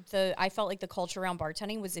like I felt like the culture around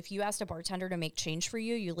bartending was if you asked a bartender to make change for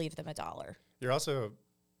you, you leave them $1.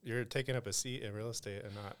 You're taking up a seat in real estate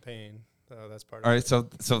and not paying. So that's part All of right,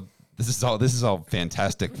 it. so this is all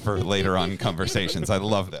fantastic for later on conversations. I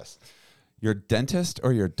love this. Your dentist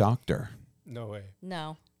or your doctor? No way.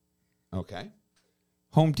 No. Okay.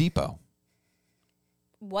 Home Depot.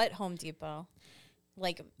 What Home Depot?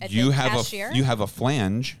 Like at You the have cashier? you have a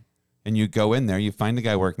flange, and you go in there. You find a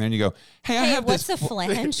guy working there, and you go, "Hey, I have what's this." a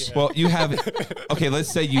flange? Well, you have. Okay,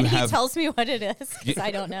 let's say you And have. he tells me what it is because I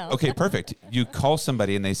don't know. Okay, perfect. You call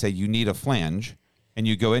somebody and they say you need a flange, and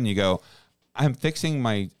you go in and you go, I'm fixing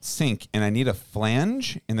my sink and I need a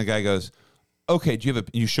flange. And the guy goes, okay,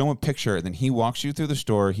 you show him a picture, and then he walks you through the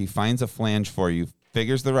store, he finds a flange for you,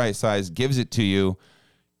 figures the right size, gives it to you.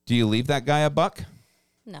 Do you leave that guy $1?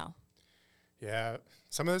 No. Yeah,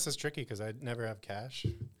 some of this is tricky because I never have cash.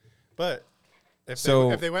 But if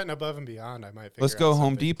they went above and beyond, I might figure Let's go out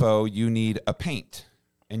Home something. Depot. You need a paint,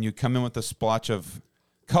 and you come in with a splotch of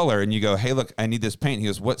color, and you go, hey, look, I need this paint. He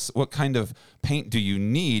goes, what kind of paint do you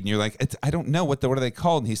need? And you're like, I don't know. What are they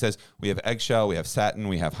called? And he says, we have eggshell, we have satin,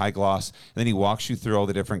 we have high gloss. And then he walks you through all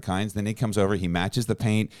the different kinds. Then he comes over, he matches the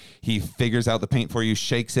paint, he figures out the paint for you,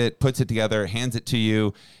 shakes it, puts it together, hands it to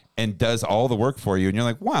you, and does all the work for you. And you're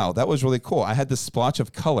like, wow, that was really cool. I had this splotch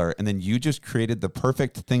of color, and then you just created the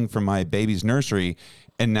perfect thing for my baby's nursery,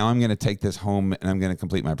 and now I'm going to take this home and I'm going to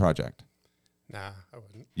complete my project. Nah, I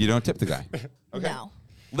wouldn't. You don't tip the guy. Okay. No.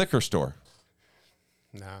 Liquor store.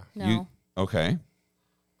 Nah. No. Okay.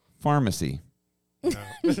 Pharmacy. No.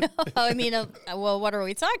 I mean, well, what are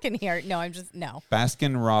we talking here? No, no.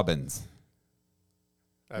 Baskin Robbins.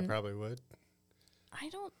 I probably would. I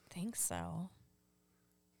don't think so.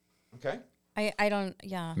 Okay. I don't,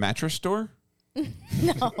 yeah. Mattress store.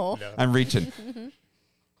 No. No. I'm reaching.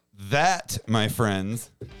 That, my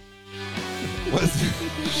friends, was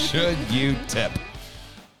should you tip?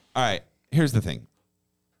 All right. Here's the thing.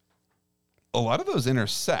 A lot of those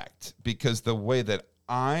intersect because the way that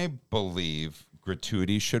I believe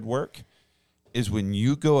gratuity should work is when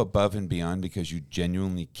you go above and beyond because you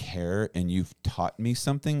genuinely care and you've taught me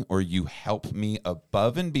something or you help me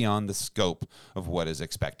above and beyond the scope of what is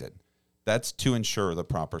expected. That's to ensure the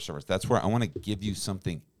proper service. That's where I want to give you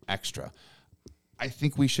something extra. I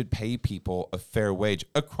think we should pay people a fair wage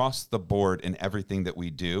across the board in everything that we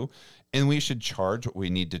do. And we should charge what we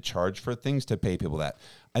need to charge for things to pay people that.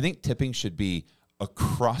 I think tipping should be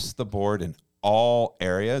across the board in all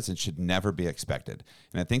areas and should never be expected.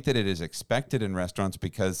 And I think that it is expected in restaurants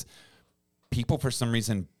because people, for some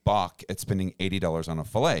reason, balk at spending $80 on a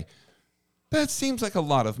filet. That seems like a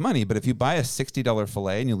lot of money, but if you buy a $60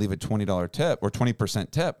 filet and you leave a $20 tip or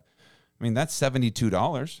 20% tip, I mean, that's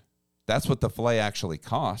 $72. That's what the filet actually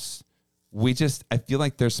costs. I feel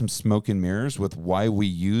like there's some smoke and mirrors with why we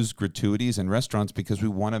use gratuities in restaurants because we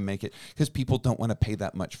want to make it, because people don't want to pay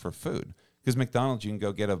that much for food. Because McDonald's, you can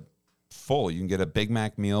go get you can get a Big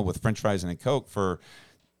Mac meal with French fries and a Coke for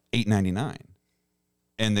 $8.99.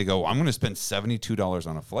 And they go, I'm going to spend $72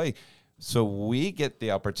 on a filet. So we get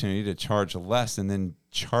the opportunity to charge less and then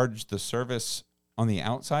charge the service on the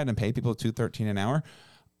outside and pay people $2.13 an hour.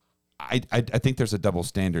 I think there's a double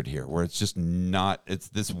standard here where it's just not, it's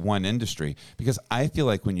this one industry, because I feel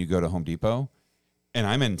like when you go to Home Depot, and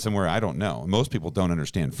I'm in somewhere I don't know. Most people don't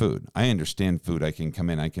understand food. I understand food. I can come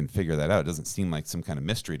in. I can figure that out. It doesn't seem like some kind of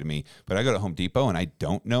mystery to me. But I go to Home Depot and I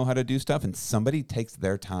don't know how to do stuff. And somebody takes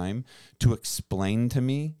their time to explain to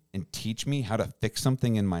me and teach me how to fix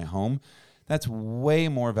something in my home. That's way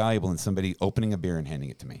more valuable than somebody opening a beer and handing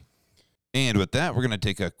it to me. And with that, we're going to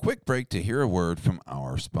take a quick break to hear a word from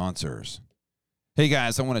our sponsors. Hey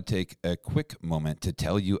guys, I want to take a quick moment to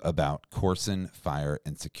tell you about Corson Fire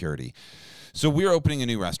and Security. So we're opening a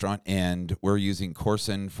new restaurant, and we're using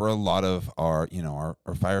Corson for a lot of our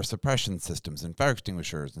fire suppression systems and fire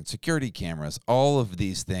extinguishers and security cameras. All of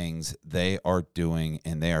these things they are doing,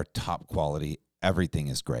 and they are top quality. Everything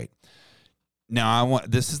is great. Now,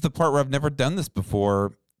 this is the part where I've never done this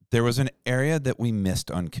before. There was an area that we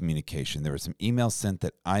missed on communication. There was some emails sent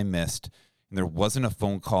that I missed, and there wasn't a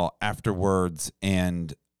phone call afterwards,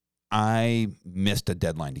 and I missed a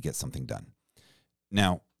deadline to get something done.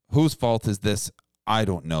 Now, whose fault is this? I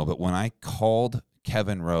don't know. But when I called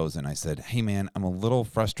Kevin Rose and I said, hey, man, I'm a little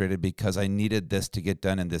frustrated because I needed this to get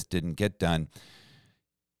done and this didn't get done.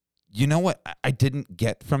 You know what I didn't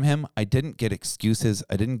get from him? I didn't get excuses.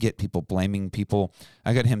 I didn't get people blaming people.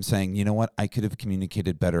 I got him saying, you know what? I could have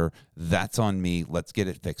communicated better. That's on me. Let's get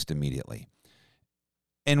it fixed immediately.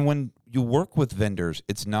 And when you work with vendors,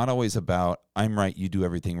 it's not always about, I'm right, you do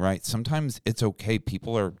everything right. Sometimes it's okay.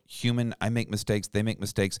 People are human. I make mistakes. They make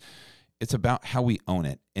mistakes. It's about how we own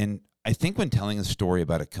it. And I think when telling a story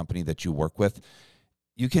about a company that you work with,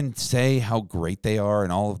 you can say how great they are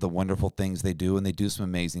and all of the wonderful things they do, and they do some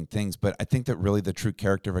amazing things. But I think that really the true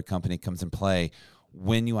character of a company comes in play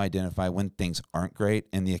when you identify when things aren't great,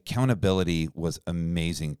 and the accountability was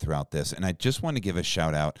amazing throughout this. And I just want to give a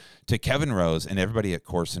shout out to Kevin Rose and everybody at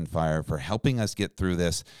Corson Fire for helping us get through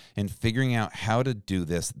this and figuring out how to do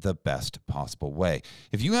this the best possible way.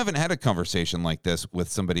 If you haven't had a conversation like this with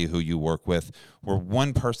somebody who you work with, where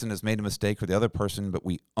one person has made a mistake or the other person, but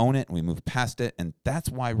we own it and we move past it, and that's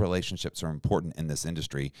why relationships are important in this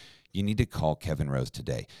industry, you need to call Kevin Rose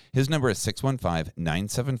today. His number is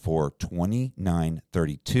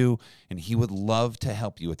 615-974-2932, and he would love to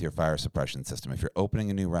help you with your fire suppression system. If you're opening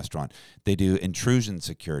a new restaurant, they do intrusion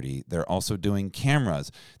security. They're also doing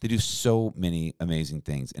cameras. They do so many amazing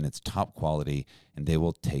things, and it's top quality, and they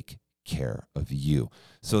will take care of you.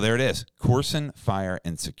 So there it is, Corson Fire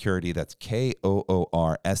and Security. That's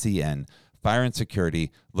Koorsen, Fire and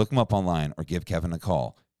Security. Look them up online or give Kevin a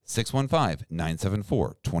call.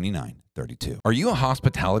 615-974-2932. Are you a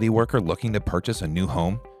hospitality worker looking to purchase a new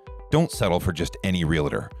home? Don't settle for just any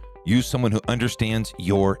realtor. Use someone who understands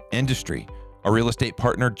your industry. Our real estate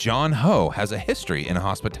partner, John Ho, has a history in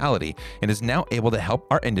hospitality and is now able to help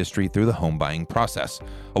our industry through the home buying process.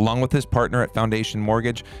 Along with his partner at Foundation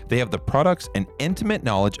Mortgage, they have the products and intimate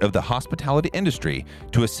knowledge of the hospitality industry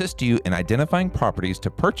to assist you in identifying properties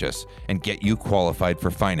to purchase and get you qualified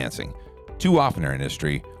for financing. Too often in our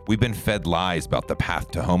industry, we've been fed lies about the path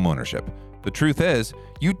to homeownership. The truth is,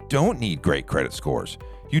 you don't need great credit scores.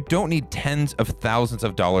 You don't need tens of thousands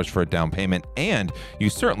of dollars for a down payment, and you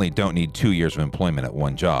certainly don't need 2 years of employment at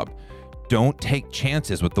one job. Don't take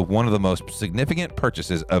chances with one of the most significant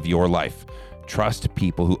purchases of your life. Trust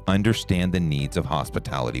people who understand the needs of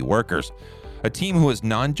hospitality workers. A team who is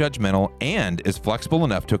non-judgmental and is flexible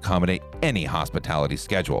enough to accommodate any hospitality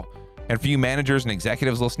schedule. And for you managers and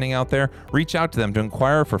executives listening out there, reach out to them to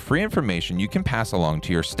inquire for free information you can pass along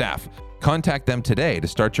to your staff. Contact them today to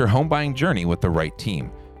start your home buying journey with the right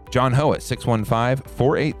team. John Ho at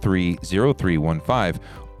 615-483-0315,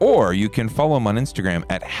 or you can follow him on Instagram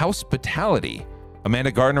at Housepitality.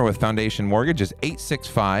 Amanda Gardner with Foundation Mortgage is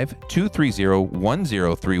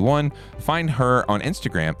 865-230-1031. Find her on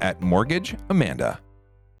Instagram at Mortgage Amanda.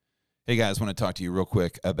 Hey guys, I want to talk to you real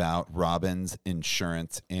quick about Robbins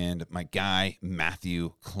Insurance and my guy,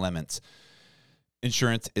 Matthew Clements.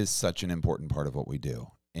 Insurance is such an important part of what we do.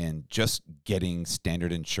 And just getting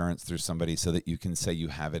standard insurance through somebody so that you can say you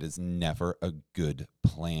have it is never a good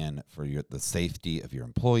plan for the safety of your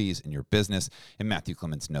employees and your business. And Matthew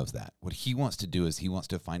Clements knows that. What he wants to do is he wants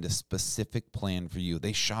to find a specific plan for you.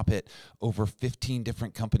 They shop at over 15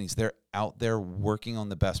 different companies. They're out there working on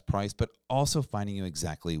the best price, but also finding you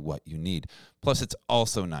exactly what you need. Plus, it's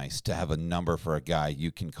also nice to have a number for a guy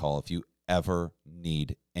you can call if you ever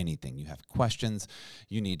need anything. You have questions,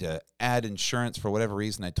 you need to add insurance for whatever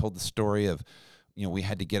reason. I told the story of, we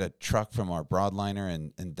had to get a truck from our broadliner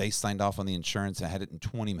and they signed off on the insurance. I had it in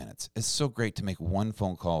 20 minutes. It's so great to make one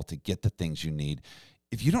phone call to get the things you need.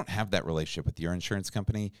 if you don't have that relationship with your insurance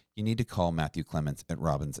company, you need to call Matthew Clements at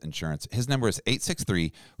Robbins Insurance. His number is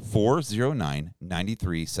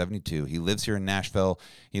 863-409-9372. He lives here in Nashville.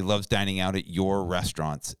 He loves dining out at your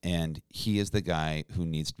restaurants, and he is the guy who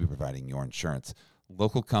needs to be providing your insurance.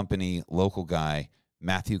 Local company, local guy,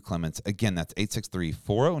 Matthew Clements. Again, that's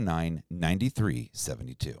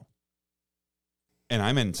 863-409-9372. And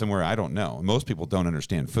I'm in somewhere I don't know. Most people don't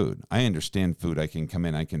understand food. I understand food. I can come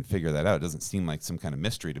in. I can figure that out. It doesn't seem like some kind of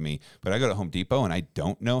mystery to me. But I go to Home Depot and I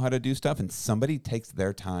don't know how to do stuff. And somebody takes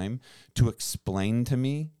their time to explain to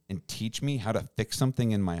me and teach me how to fix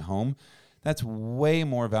something in my home. That's way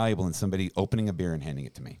more valuable than somebody opening a beer and handing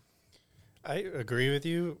it to me. I agree with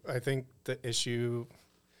you. I think the issue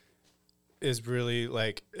is really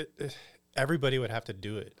like everybody would have to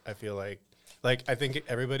do it. I feel like I think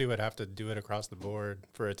everybody would have to do it across the board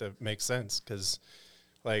for it to make sense. Because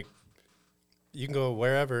like you can go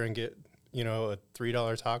wherever and get, you know, a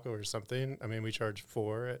 $3 taco or something. I mean, we charge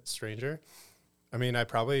 $4 at Stranger. I mean, I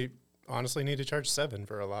probably honestly need to charge $7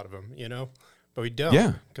 for a lot of them, you know, but we don't.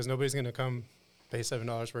 Yeah. Because nobody's going to come pay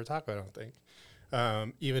 $7 for a taco, I don't think.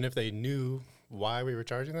 Even if they knew why we were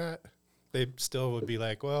charging that, they still would be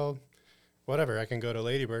like, well, whatever, I can go to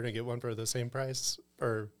Ladybird and get one for the same price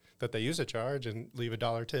or that they used to charge and leave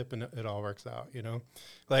 $1 tip and it all works out, you know?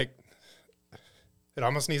 Like, it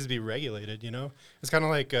almost needs to be regulated, you know? It's kind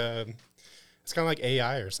of like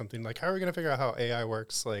AI or something. Like, how are we going to figure out how AI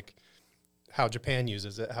works? Like, how Japan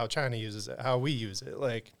uses it, how China uses it, how we use it.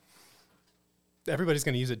 Like, everybody's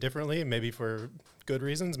going to use it differently, maybe for good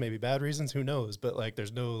reasons, maybe bad reasons, who knows? But, like,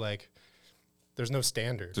 there's no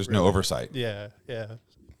standard. There's really. no oversight. Yeah.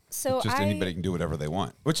 So Just anybody can do whatever they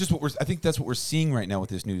want, which is I think that's what we're seeing right now with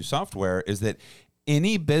this new software is that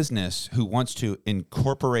any business who wants to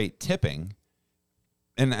incorporate tipping,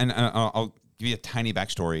 and I'll give you a tiny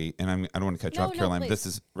backstory, and I don't want to cut you off, Caroline, but this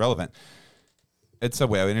is relevant. At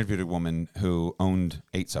Subway, I interviewed a woman who owned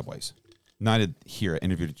 8 Subways. Not here, I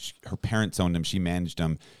interviewed, her parents owned them, she managed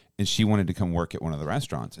them, and she wanted to come work at one of the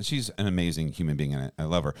restaurants. And she's an amazing human being, and I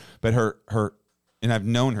love her. But her and I've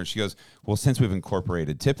known her. She goes, well, since we've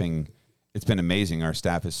incorporated tipping, it's been amazing. Our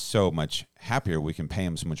staff is so much happier. We can pay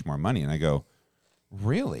them so much more money. And I go,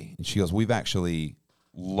 really? And she goes, we've actually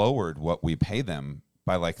lowered what we pay them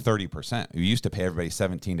by like 30%. We used to pay everybody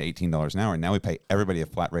 $17 to $18 an hour. And now we pay everybody a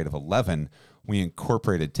flat rate of $11. We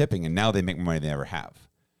incorporated tipping, and now they make more money than they ever have.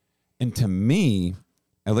 And to me,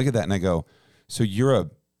 I look at that and I go, so you're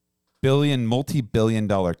a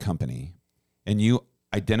multi-billion-dollar company, and you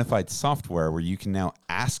identified software where you can now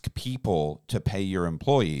ask people to pay your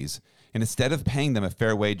employees, and instead of paying them a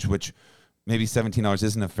fair wage, which maybe $17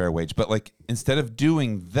 isn't a fair wage, but like instead of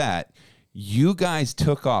doing that, you guys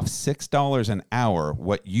took off $6 an hour,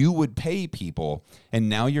 what you would pay people, and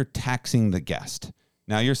now you're taxing the guest.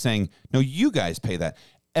 Now you're saying, no, you guys pay that.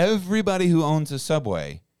 Everybody who owns a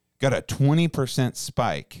Subway got a 20%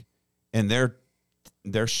 spike in their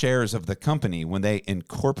shares of the company when they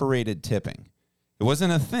incorporated tipping. It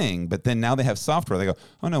wasn't a thing, but then now they have software. They go,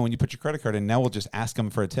 oh, no, when you put your credit card in, now we'll just ask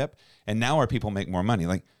them for a tip, and now our people make more money.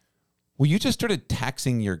 Like, well, you just started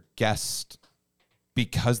taxing your guest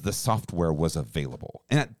because the software was available.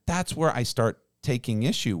 And that's where I start taking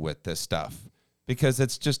issue with this stuff, because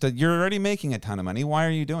it's just you're already making a ton of money. Why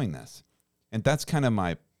are you doing this? And that's kind of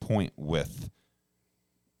my point with,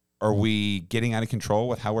 are we getting out of control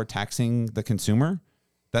with how we're taxing the consumer?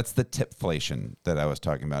 That's the tipflation that I was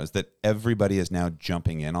talking about, is that everybody is now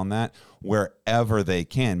jumping in on that wherever they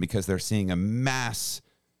can, because they're seeing a mass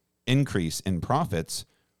increase in profits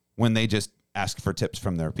when they just ask for tips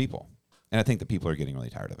from their people. And I think that people are getting really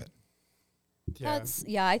tired of it.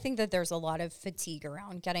 Yeah. I think that there's a lot of fatigue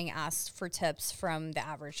around getting asked for tips from the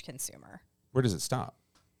average consumer. Where does it stop?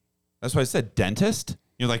 That's why I said dentist.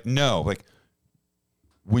 You're like, no, like,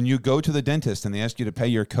 when you go to the dentist and they ask you to pay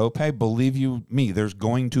your copay, believe you me, there's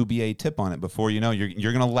going to be a tip on it before you know.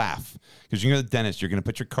 You're going to laugh because you're the dentist. You're going to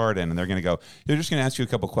put your card in, and they're going to go, they're just going to ask you a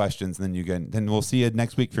couple questions, and then we'll see you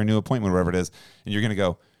next week for your new appointment, wherever it is. And you're going to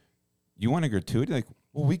go, you want a gratuity? Like,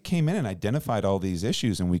 well, we came in and identified all these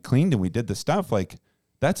issues, and we cleaned and we did the stuff. Like,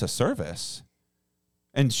 that's a service.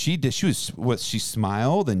 And she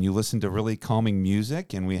smiled, and you listened to really calming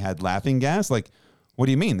music, and we had laughing gas. Like, what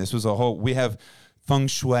do you mean? This was we have feng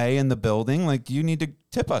shui in the building. Like, you need to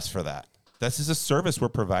tip us for that. This is a service we're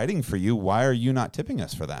providing for you. Why are you not tipping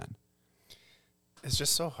us for that? It's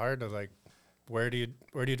just so hard to, like, where do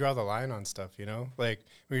you draw the line on stuff, you know? Like,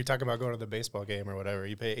 when you're talking about going to the baseball game or whatever,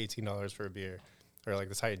 you pay $18 for a beer, or like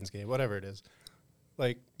the Titans game, whatever it is.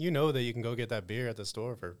 Like, you know that you can go get that beer at the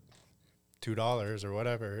store for $2 or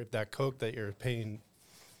whatever. That Coke that you're paying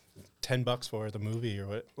 $10 for the movie or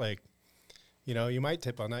what, like, you know, you might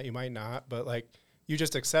tip on that, you might not, but like, you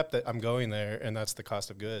just accept that I'm going there and that's the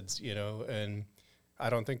cost of goods, you know, and I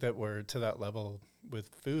don't think that we're to that level with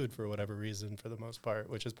food for whatever reason for the most part,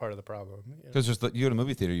 which is part of the problem. Because you go to a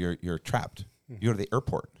movie theater, you're trapped. You go to the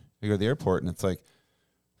airport. You go to the airport and it's like,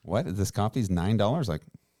 what? This coffee's $9? Like,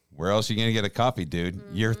 where else are you going to get a coffee, dude?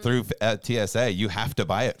 You're through at TSA. You have to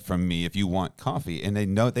buy it from me if you want coffee. And they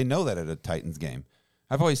know that at a Titans game.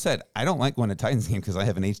 I've always said, I don't like going to Titans game because I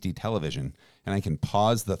have an HD television and I can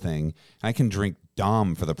pause the thing and I can drink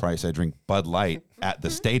Dom for the price I drink Bud Light at the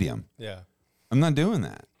stadium. Yeah. I'm not doing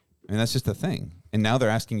that. I mean, that's just the thing. And now they're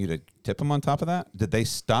asking you to tip them on top of that. Did they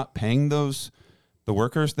stop paying the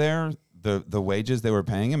workers there the wages they were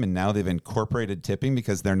paying them, and now they've incorporated tipping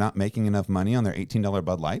because they're not making enough money on their $18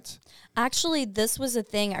 Bud Lights? Actually, this was a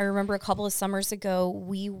thing. I remember a couple of summers ago,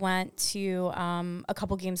 we went to a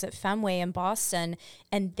couple games at Fenway in Boston,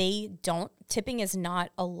 and tipping is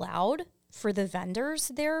not allowed for the vendors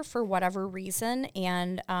there for whatever reason.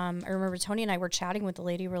 And I remember Tony and I were chatting with the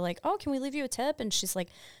lady. We're like, oh, can we leave you a tip? And she's like,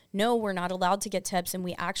 no, we're not allowed to get tips. And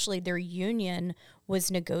their union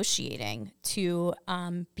was negotiating to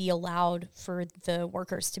be allowed for the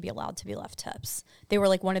workers to be allowed to be left tips. They were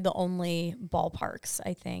like one of the only ballparks,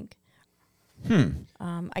 I think.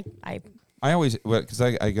 I always, because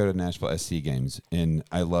I go to Nashville SC games and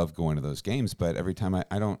I love going to those games, but every time I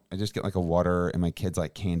just get like a water and my kids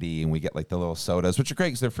like candy and we get like the little sodas, which are great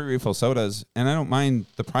because they're free refill sodas and I don't mind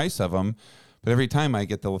the price of them, but every time I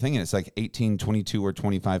get the little thing and it's like 18, 22 or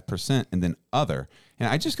 25% and then other. And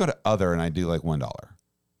I just go to other and I do like $1.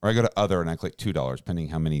 Or I go to other and I click $2, depending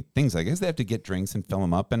how many things. I guess they have to get drinks and fill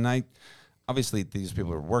them up. And obviously these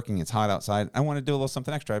people are working. It's hot outside. I want to do a little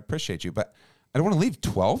something extra. I appreciate you, but I don't want to leave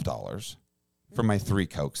 $12 for my 3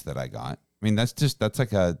 Cokes that I got. I mean,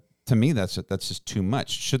 to me, that's just too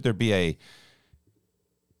much. Should there be a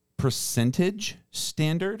percentage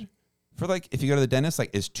standard for, like, if you go to the dentist,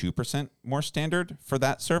 like, is 2% more standard for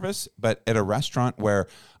that service? But at a restaurant where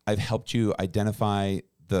I've helped you identify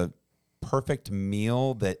the perfect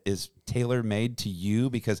meal that is tailor-made to you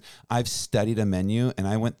because I've studied a menu and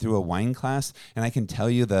I went through a wine class and I can tell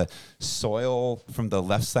you the soil from the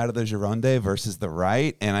left side of the Gironde versus the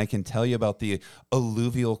right, and I can tell you about the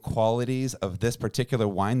alluvial qualities of this particular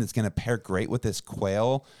wine that's going to pair great with this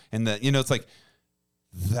quail, and it's like,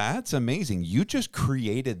 that's amazing. You just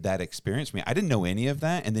created that experience for me. I didn't know any of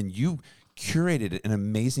that, and then you curated an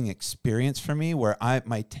amazing experience for me where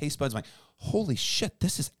my taste buds, like, holy shit,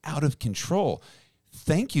 this is out of control.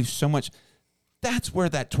 Thank you so much. That's where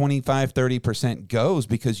that 25, 30% goes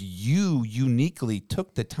because you uniquely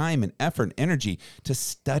took the time and effort and energy to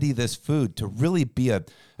study this food, to really be a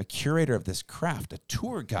curator of this craft, a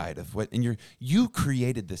tour guide of what, and you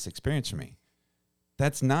created this experience for me.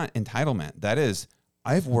 That's not entitlement. That is,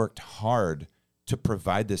 I've worked hard to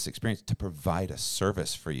provide this experience, to provide a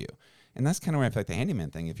service for you. And that's kind of where I feel like the handyman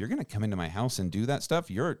thing. If you're going to come into my house and do that stuff,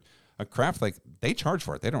 you're a craft, like, they charge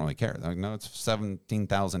for it. They don't really care. They're like, no, it's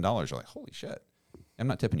 $17,000. You're like, holy shit. I'm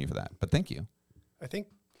not tipping you for that, but thank you. I think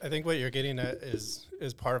what you're getting at is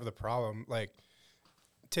part of the problem. Like,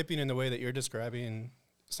 tipping in the way that you're describing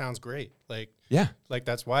sounds great. Like, yeah, like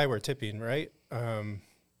that's why we're tipping, right?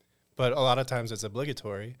 But a lot of times it's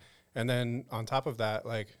obligatory. And then on top of that,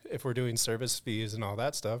 like, if we're doing service fees and all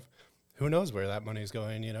that stuff, who knows where that money's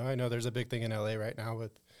going? You know, I know there's a big thing in LA right now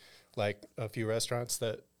with, like, a few restaurants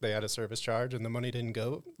that they had a service charge and the money didn't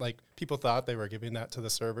go. Like, people thought they were giving that to the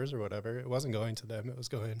servers or whatever. It wasn't going to them. It was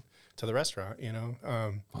going to the restaurant, you know?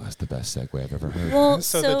 Well, that's the best segue I've ever heard. Well,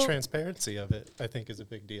 so the transparency of it, I think, is a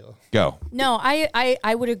big deal. Go. No,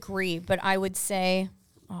 I would agree, but I would say,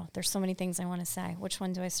 there's so many things I want to say. Which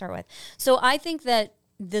one do I start with? So I think that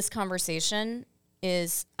this conversation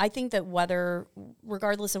that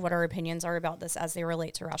regardless of what our opinions are about this as they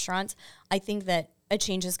relate to restaurants, I think that a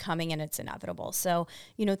change is coming and it's inevitable. So,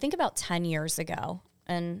 think about 10 years ago,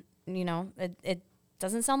 and, it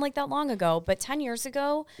doesn't sound like that long ago, but 10 years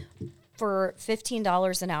ago, for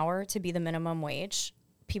 $15 an hour to be the minimum wage,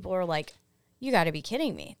 people are like, you got to be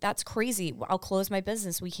kidding me. That's crazy. I'll close my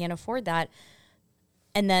business. We can't afford that.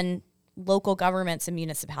 And then local governments and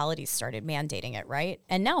municipalities started mandating it, right?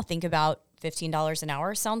 And now think about $15 an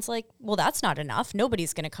hour. Sounds like, well, that's not enough.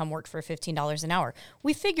 Nobody's going to come work for $15 an hour.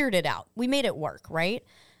 We figured it out. We made it work, right?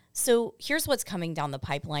 So here's what's coming down the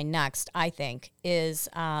pipeline next, I think, is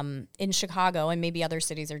in Chicago, and maybe other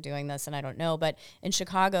cities are doing this, and I don't know, but in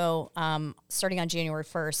Chicago, starting on January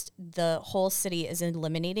 1st, the whole city is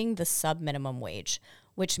eliminating the sub-minimum wage,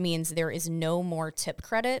 which means there is no more tip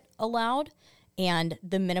credit allowed. And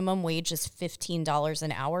the minimum wage is $15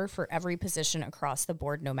 an hour for every position across the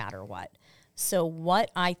board, no matter what. So what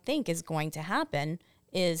I think is going to happen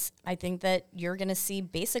is I think that you're going to see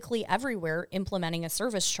basically everywhere implementing a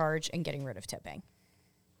service charge and getting rid of tipping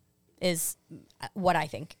is what I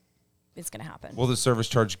think is going to happen. Will the service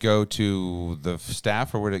charge go to the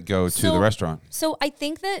staff or would it go to the restaurant? So I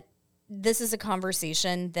think that this is a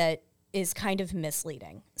conversation that is kind of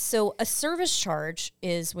misleading. So a service charge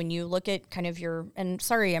is when you look at kind of and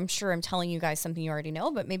sorry, I'm sure I'm telling you guys something you already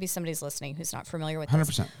know, but maybe somebody's listening who's not familiar with 100%.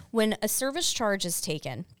 this. When a service charge is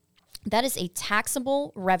taken, that is a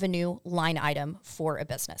taxable revenue line item for a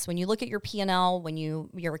business. When you look at your P&L, when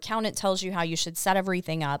your accountant tells you how you should set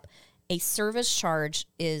everything up, a service charge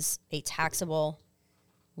is a taxable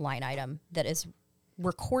line item that is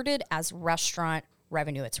recorded as restaurant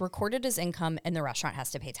revenue. It's recorded as income and the restaurant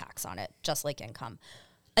has to pay tax on it, just like income.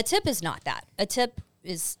 A tip is not that. A tip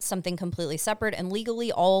is something completely separate, and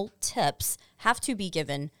legally all tips have to be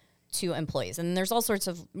given to employees. And there's all sorts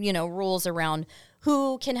of, rules around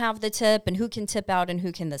who can have the tip and who can tip out and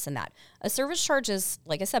who can this and that. A service charge is,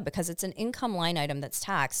 like I said, because it's an income line item that's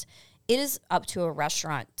taxed, it is up to a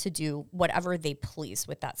restaurant to do whatever they please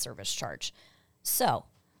with that service charge. So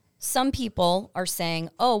some people are saying,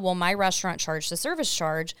 oh, well, my restaurant charged a service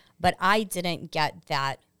charge, but I didn't get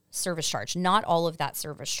that service charge. Not all of that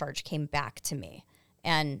service charge came back to me.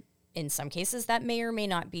 And in some cases, that may or may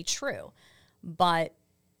not be true. But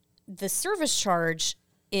the service charge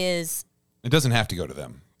is... It doesn't have to go to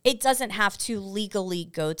them. It doesn't have to legally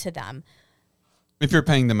go to them. If you're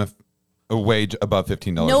paying them a wage above $15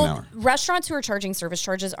 an hour. Restaurants who are charging service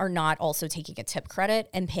charges are not also taking a tip credit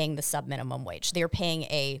and paying the sub-minimum wage. They're paying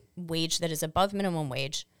a wage that is above minimum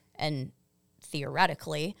wage, and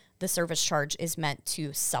theoretically, the service charge is meant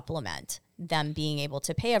to supplement them being able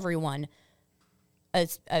to pay everyone a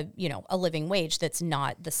living wage that's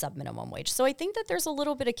not the sub-minimum wage. So I think that there's a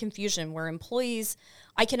little bit of confusion where employees,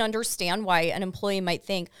 I can understand why an employee might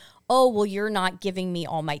think, oh, well, you're not giving me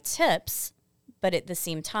all my tips, but at the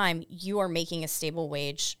same time, you are making a stable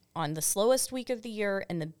wage on the slowest week of the year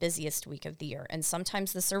and the busiest week of the year. And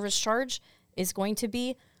sometimes the service charge is going to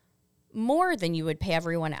be more than you would pay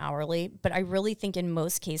everyone hourly. But I really think in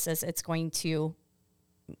most cases, it's going to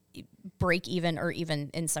break even or even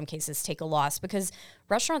in some cases take a loss because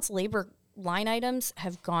restaurants' labor line items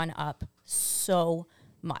have gone up so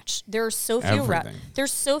much. There are so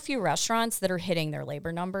few restaurants that are hitting their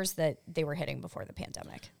labor numbers that they were hitting before the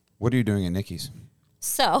pandemic. What are you doing at Nikki's?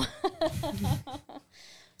 So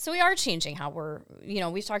we are changing how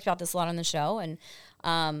we've talked about this a lot on the show. And,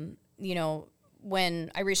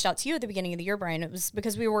 when I reached out to you at the beginning of the year, Brian, it was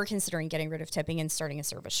because we were considering getting rid of tipping and starting a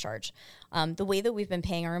service charge. The way that we've been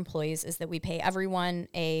paying our employees is that we pay everyone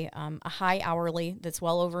a high hourly that's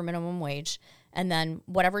well over minimum wage. And then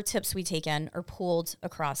whatever tips we take in are pooled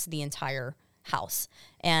across the entire house.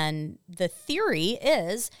 And the theory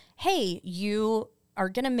is, hey, you are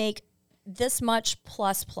going to make this much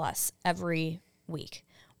plus every week.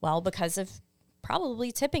 Well, because of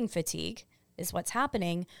probably tipping fatigue is what's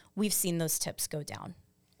happening, we've seen those tips go down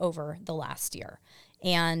over the last year.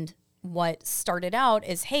 And what started out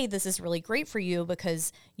is, hey, this is really great for you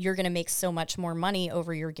because you're going to make so much more money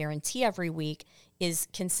over your guarantee every week, is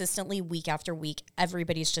consistently week after week,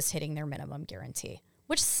 everybody's just hitting their minimum guarantee,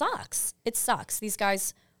 which sucks. It sucks. These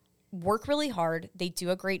guys work really hard. They do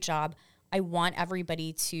a great job. I want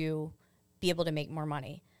everybody to be able to make more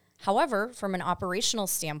money. However, from an operational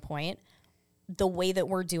standpoint, the way that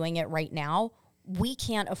we're doing it right now, we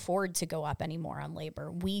can't afford to go up anymore on labor.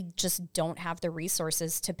 We just don't have the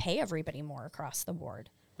resources to pay everybody more across the board.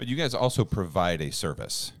 But you guys also provide a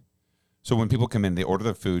service. So when people come in, they order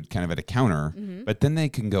their food kind of at a counter, but then they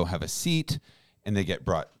can go have a seat and they get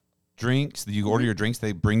brought drinks. You order your drinks,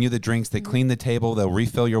 they bring you the drinks, they clean the table, they'll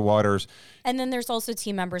refill your waters. And then there's also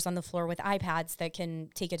team members on the floor with iPads that can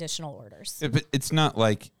take additional orders. But it's not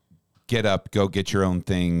like get up, go get your own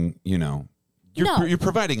thing, You're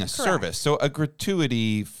providing a service. So a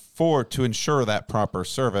gratuity to ensure that proper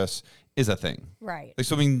service is a thing. Right. Like,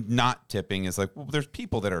 so not tipping is like, well, there's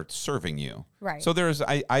people that are serving you. Right. So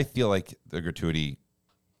I feel like the gratuity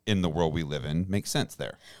in the world we live in makes sense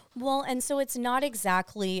there. Well, and so it's not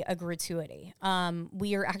exactly a gratuity.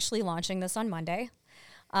 We are actually launching this on Monday.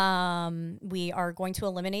 We are going to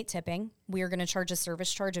eliminate tipping. We are going to charge a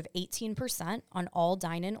service charge of 18% on all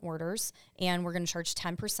dine-in orders, and we're going to charge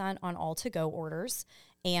 10% on all to-go orders.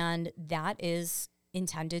 And that is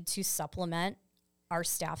intended to supplement our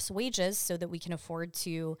staff's wages so that we can afford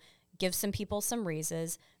to give some people some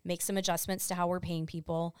raises, make some adjustments to how we're paying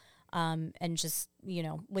people, and just,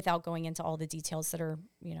 without going into all the details that are,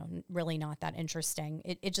 really not that interesting,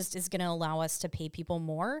 it just is going to allow us to pay people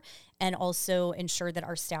more and also ensure that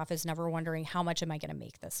our staff is never wondering, how much am I going to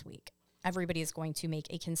make this week? Everybody is going to make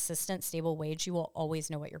a consistent, stable wage. You will always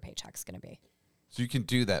know what your paycheck's going to be. So you can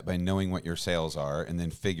do that by knowing what your sales are and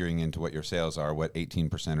then figuring into what your sales are, what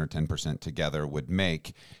 18% or 10% together would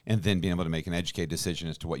make, and then being able to make an educated decision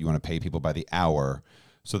as to what you want to pay people by the hour.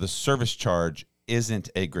 So the service charge isn't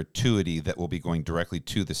a gratuity that will be going directly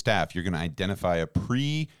to the staff. You're going to identify a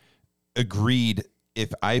pre-agreed,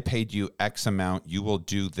 if I paid you X amount, you will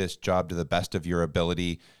do this job to the best of your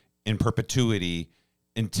ability in perpetuity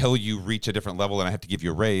until you reach a different level and I have to give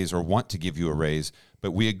you a raise or want to give you a raise.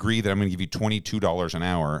 But we agree that I'm going to give you $22 an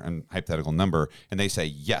hour, and hypothetical number, and they say,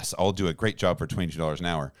 yes, I'll do a great job for $22 an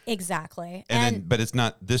hour. Exactly. But it's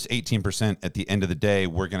not this 18% at the end of the day.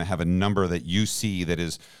 We're going to have a number that you see that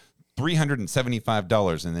is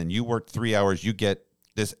 $375, and then you work 3 hours, you get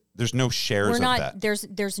this. There's no shares of that.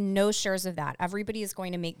 There's no shares of that. Everybody is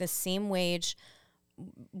going to make the same wage.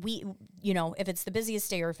 If it's the busiest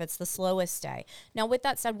day or if it's the slowest day. Now, with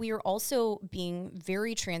that said, we are also being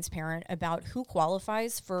very transparent about who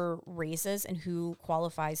qualifies for raises and who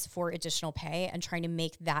qualifies for additional pay and trying to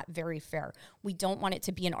make that very fair. We don't want it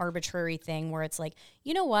to be an arbitrary thing where it's like,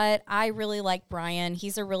 you know what, I really like Bryan.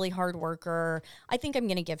 He's a really hard worker. I think I'm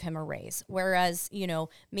going to give him a raise. Whereas,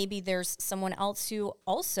 maybe there's someone else who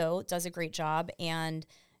also does a great job and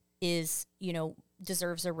is,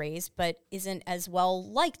 deserves a raise, but isn't as well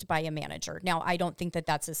liked by a manager. Now, I don't think that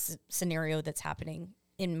that's a scenario that's happening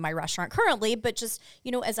in my restaurant currently, but just,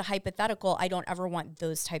 as a hypothetical, I don't ever want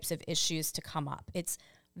those types of issues to come up. It's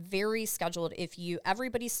very scheduled.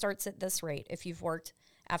 Everybody starts at this rate. If you've worked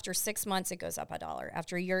after 6 months, it goes up $1.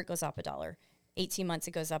 After a year, it goes up $1. 18 months,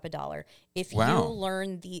 it goes up $1. If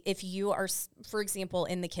you are, for example,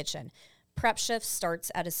 in the kitchen, prep shift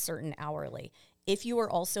starts at a certain hourly. If you are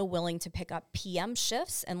also willing to pick up PM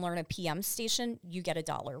shifts and learn a PM station, you get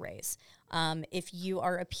 $1 raise. If you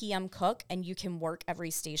are a PM cook and you can work every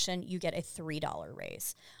station, you get a $3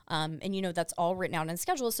 raise. And that's all written out on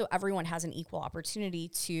schedule, so everyone has an equal opportunity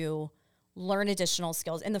to learn additional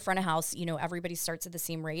skills. In the front of house, everybody starts at the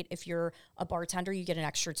same rate. If you're a bartender, you get an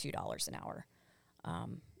extra $2 an hour.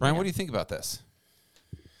 Bryan, what do you think about this?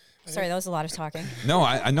 Sorry, that was a lot of talking. No,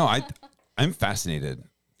 I know. I'm fascinated.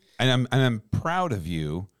 And I'm proud of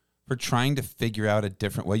you for trying to figure out a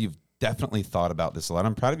different way. You've definitely thought about this a lot.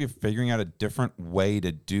 I'm proud of you for figuring out a different way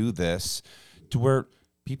to do this to where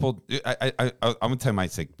people, I'm going to tell you my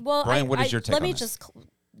take. Well, Bryan, what is your take on this?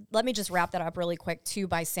 Let me just wrap that up really quick too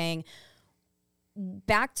by saying,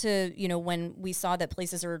 back to, when we saw that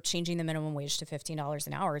places are changing the minimum wage to $15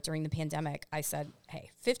 an hour during the pandemic, I said, hey,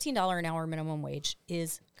 $15 an hour minimum wage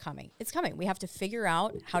is coming. It's coming. We have to figure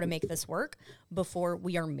out how to make this work before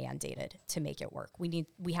we are mandated to make it work. We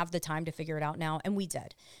have the time to figure it out now, and we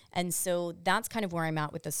did. And so that's kind of where I'm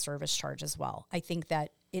at with the service charge as well. I think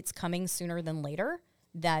that it's coming sooner than later,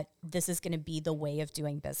 that this is going to be the way of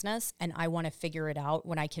doing business, and I want to figure it out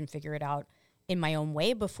when I can figure it out in my own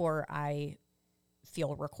way before I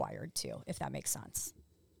feel required to, if that makes sense.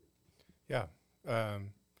 Yeah.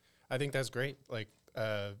 I think that's great.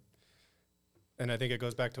 And I think it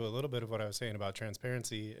goes back to a little bit of what I was saying about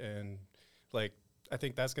transparency. And I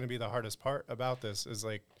think that's going to be the hardest part about this is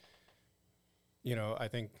I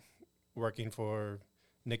think working for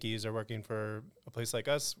Nikki's or working for a place like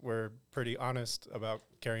us, we're pretty honest about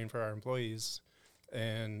caring for our employees.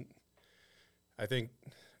 And I think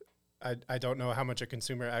I don't know how much a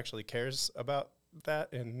consumer actually cares about that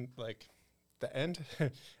in the end,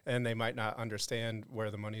 and they might not understand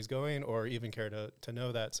where the money's going or even care to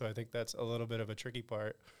know that. So I think that's a little bit of a tricky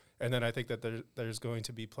part. And then I think that there's going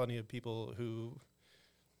to be plenty of people who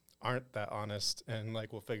aren't that honest and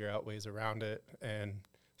will figure out ways around it and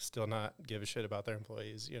still not give a shit about their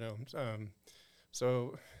employees,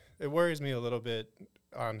 So it worries me a little bit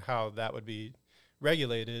on how that would be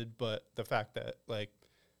regulated, but the fact that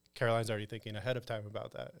Caroline's already thinking ahead of time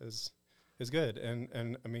about that is good.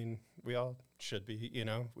 And I mean, we all should be,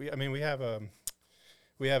 we have a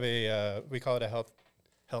we call it a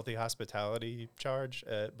healthy hospitality charge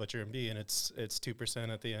at Butcher and B, and it's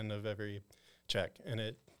 2% at the end of every check. And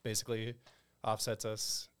it basically offsets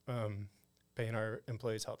us, paying our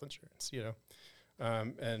employees' health insurance,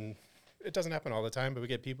 and it doesn't happen all the time, but we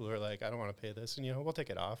get people who are like, I don't want to pay this, and, we'll take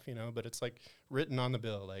it off, but it's written on the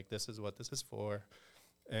bill, this is what this is for.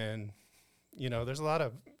 And, there's a lot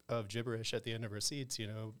of gibberish at the end of receipts,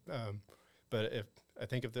 but I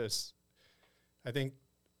think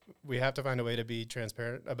we have to find a way to be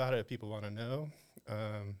transparent about it if people want to know.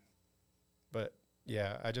 But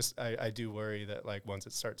Yeah, I do worry that like once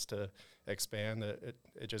it starts to expand, that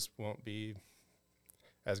it just won't be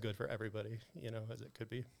as good for everybody, as it could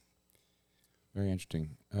be. Very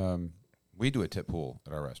interesting. We do a tip pool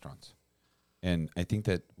at our restaurants. And I think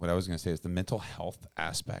that what I was going to say is the mental health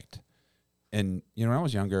aspect. And, when I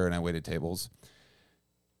was younger and I waited tables,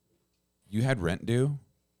 you had rent due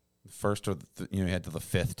first, or you had to the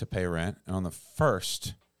 5th to pay rent. And on the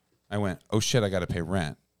 1st, I went, oh shit, I got to pay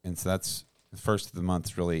rent. And so that's the first of the month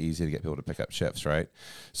is really easy to get people to pick up shifts, right?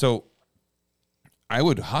 So I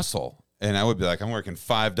would hustle and I would be like, I'm working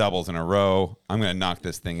 5 doubles in a row. I'm going to knock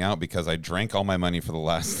this thing out because I drank all my money for the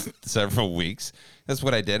last several weeks. That's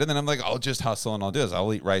what I did. And then I'm like, I'll just hustle and I'll do this.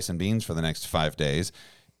 I'll eat rice and beans for the next 5 days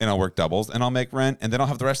and I'll work doubles and I'll make rent and then I'll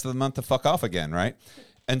have the rest of the month to fuck off again, right?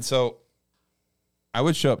 And so I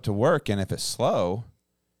would show up to work, and if it's slow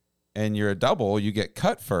and you're a double, you get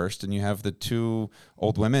cut first, and you have the 2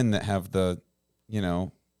 old women that have the,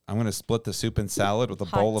 I'm going to split the soup and salad with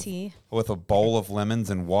a bowl of lemons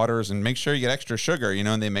and waters, and make sure you get extra sugar,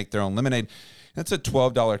 and they make their own lemonade. It's a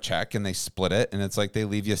 $12 check, and they split it, and it's like they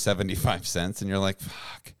leave you 75 cents, and you're like,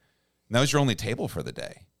 fuck. And that was your only table for the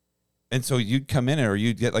day. And so you'd come in, or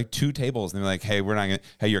you'd get like 2 tables, and they're like, hey,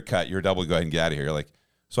 you're cut, you're a double, go ahead and get out of here. You're like,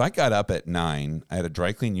 so I got up at 9. I had a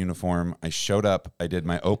dry clean uniform. I showed up. I did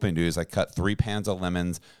my open duties. I cut 3 pans of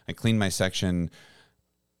lemons. I cleaned my section.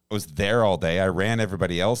 I was there all day. I ran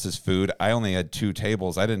everybody else's food. I only had 2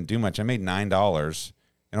 tables. I didn't do much. I made $9,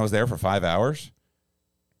 and I was there for 5 hours.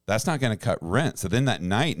 That's not going to cut rent. So then that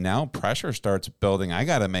night, now pressure starts building. I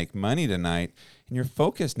got to make money tonight. And your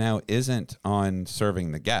focus now isn't on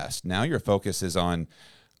serving the guest. Now your focus is on,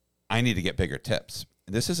 I need to get bigger tips.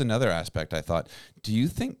 This is another aspect I thought. Do you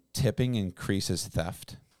think tipping increases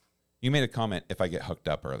theft? You made a comment, if I get hooked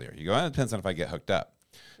up earlier. You go, it depends on if I get hooked up.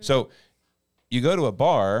 Mm-hmm. So you go to a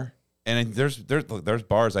bar, and there's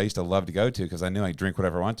bars I used to love to go to because I knew I'd drink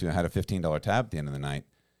whatever I want to. I had a $15 tab at the end of the night.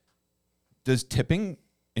 Does tipping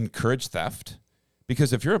encourage theft?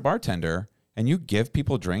 Because if you're a bartender and you give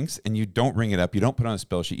people drinks and you don't ring it up, you don't put on a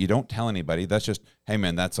spill sheet, you don't tell anybody, that's just, hey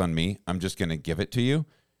man, that's on me. I'm just going to give it to you.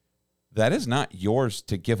 That is not yours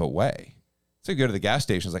to give away. So you go to the gas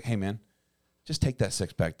station, it's like, hey, man, just take that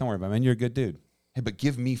 6-pack. Don't worry about it, man. You're a good dude. Hey, but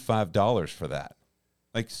give me $5 for that.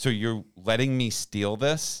 Like, so you're letting me steal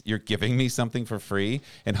this? You're giving me something for free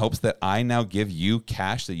in hopes that I now give you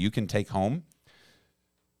cash that you can take home?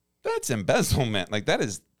 That's embezzlement. Like, that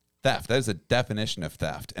is theft. That is a definition of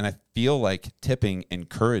theft. And I feel like tipping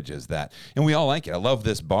encourages that. And we all like it. I love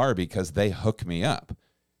this bar because they hook me up.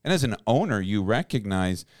 And as an owner, you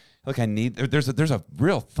recognize, look, there's a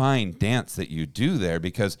real fine dance that you do there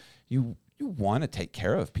because you want to take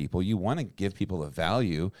care of people. You want to give people a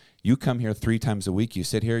value. You come here 3 times a week. You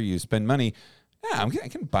sit here, you spend money. Yeah, I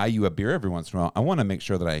can buy you a beer every once in a while. I want to make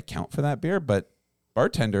sure that I account for that beer. But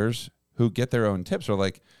bartenders who get their own tips are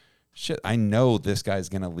like, shit, I know this guy's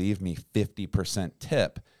going to leave me 50%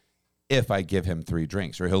 tip if I give him 3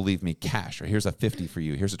 drinks, or he'll leave me cash, or here's a 50 for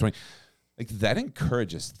you, here's a 20. Like, that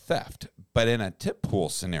encourages theft. But in a tip pool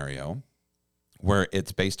scenario where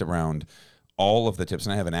it's based around all of the tips,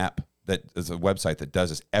 and I have an app that is a website that does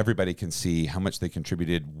this, everybody can see how much they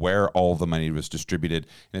contributed, where all the money was distributed,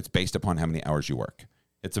 and it's based upon how many hours you work.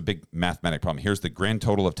 It's a big mathematic problem. Here's the grand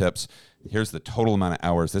total of tips. Here's the total amount of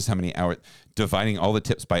hours. This is how many hours. Dividing all the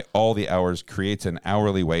tips by all the hours creates an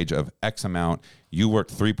hourly wage of X amount. You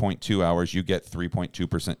worked 3.2 hours. You get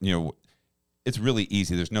 3.2%. It's really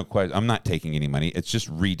easy. There's no question. I'm not taking any money. It's just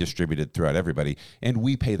redistributed throughout everybody. And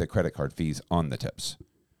we pay the credit card fees on the tips,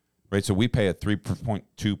 right? So we pay a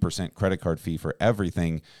 3.2% credit card fee for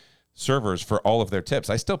everything. Servers, for all of their tips,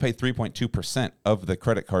 I still pay 3.2% of the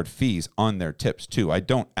credit card fees on their tips too. I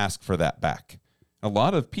don't ask for that back. A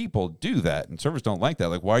lot of people do that, and servers don't like that.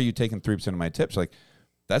 Like, why are you taking 3% of my tips? Like,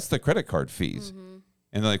 that's the credit card fees. Mm-hmm.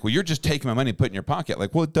 And they're like, well, you're just taking my money and putting it in your pocket.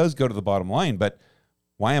 Like, well, it does go to the bottom line, but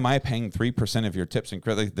why am I paying 3% of your tips and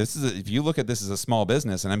credit? Like, if you look at this as a small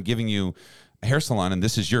business and I'm giving you a hair salon and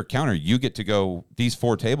this is your counter, you get to go, these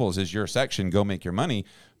 4 tables is your section, go make your money.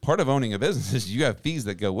 Part of owning a business is you have fees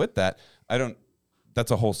that go with that.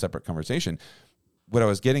 That's a whole separate conversation. What I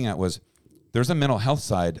was getting at was there's a mental health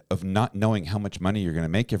side of not knowing how much money you're going to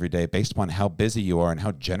make every day based upon how busy you are and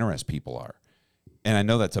how generous people are. And I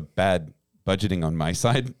know that's a bad budgeting on my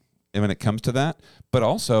side when it comes to that, but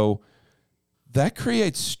also that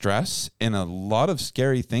creates stress and a lot of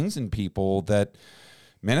scary things in people that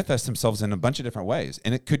manifest themselves in a bunch of different ways.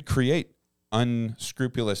 And it could create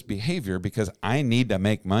unscrupulous behavior because I need to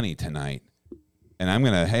make money tonight. And I'm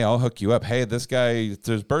going to, hey, I'll hook you up. Hey, this guy, it's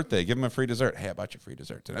his birthday. Give him a free dessert. Hey, I bought you free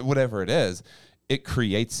dessert tonight. Whatever it is, it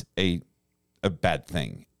creates a a bad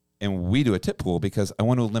thing. And we do a tip pool because I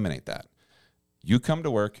want to eliminate that. You come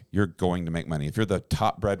to work, you're going to make money. If you're the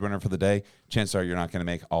top breadwinner for the day, chances are you're not going to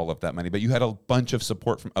make all of that money. But you had a bunch of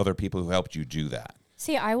support from other people who helped you do that.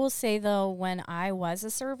 See, I will say, though, when I was a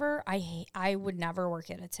server, I would never work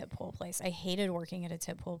at a tip pool place. I hated working at a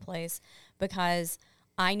tip pool place because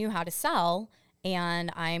I knew how to sell,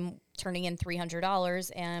 and I'm turning in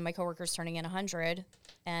 $300, and my coworker's turning in $100,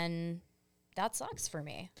 and that sucks for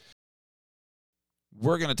me.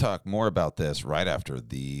 We're going to talk more about this right after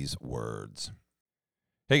these words.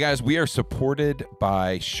 Hey guys, we are supported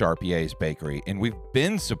by Charpier's Bakery, and we've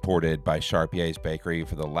been supported by Charpier's Bakery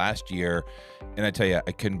for the last year. And I tell you,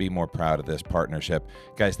 I couldn't be more proud of this partnership.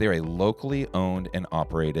 Guys, they're a locally owned and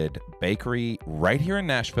operated bakery right here in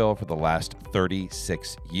Nashville for the last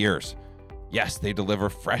 36 years. Yes, they deliver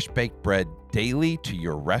fresh baked bread daily to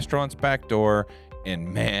your restaurant's back door.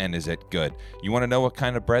 And man, is it good. You want to know what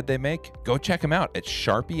kind of bread they make? Go check them out at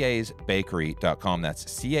charpiersbakery.com.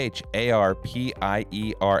 That's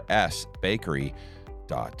CHARPIERS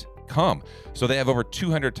bakery.com. So they have over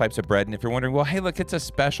 200 types of bread. And if you're wondering, well, hey, look, it's a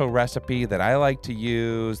special recipe that I like to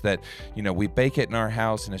use that, we bake it in our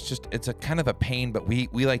house and it's a kind of a pain, but we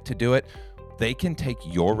like to do it. They can take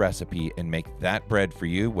your recipe and make that bread for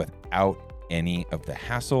you without any of the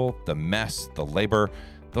hassle, the mess, the labor.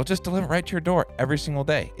 They'll just deliver right to your door every single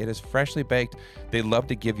day. It is freshly baked. They love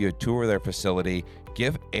to give you a tour of their facility.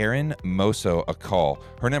 Give Erin Moso a call.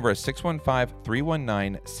 Her number is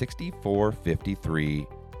 615-319-6453.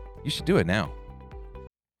 You should do it now.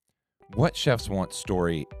 What Chefs Want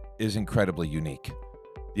story is incredibly unique.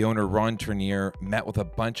 The owner, Ron Trenier, met with a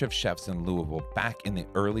bunch of chefs in Louisville back in the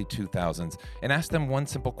early 2000s and asked them one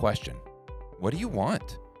simple question. What do you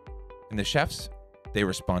want? And the chefs, they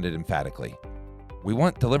responded emphatically. We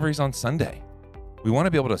want deliveries on Sunday. We want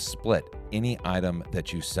to be able to split any item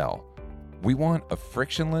that you sell. We want a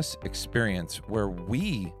frictionless experience where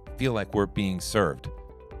we feel like we're being served.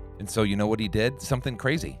 And so you know what he did? Something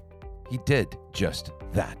crazy. He did just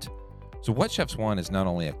that. So What Chefs Want is not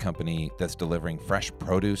only a company that's delivering fresh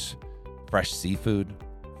produce, fresh seafood,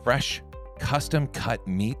 fresh custom cut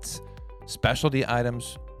meats, specialty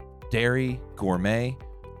items, dairy, gourmet,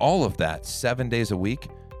 all of that 7 days a week.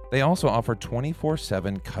 They also offer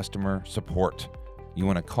 24/7 customer support. You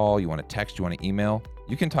want to call, you want to text, you want to email,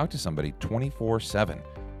 you can talk to somebody 24/7.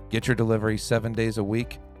 Get your delivery 7 days a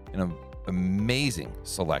week in an amazing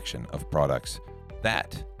selection of products.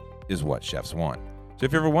 That is What Chefs Want. So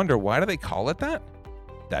if you ever wonder, why do they call it that?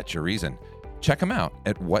 That's your reason. Check them out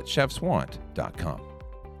at whatchefswant.com.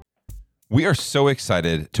 We are so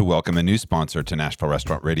excited to welcome a new sponsor to Nashville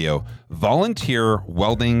Restaurant Radio, Volunteer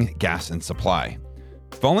Welding Gas and Supply.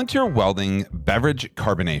 Volunteer Welding Beverage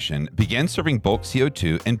Carbonation began serving bulk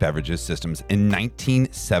CO2 in beverages systems in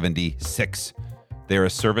 1976. They are a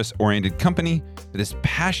service-oriented company that is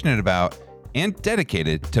passionate about and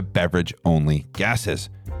dedicated to beverage-only gases.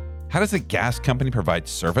 How does a gas company provide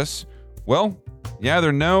service? Well, you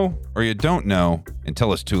either know or you don't know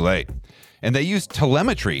until it's too late. And they use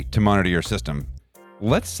telemetry to monitor your system.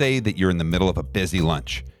 Let's say that you're in the middle of a busy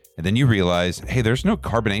lunch, and then you realize, hey, there's no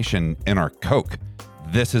carbonation in our Coke.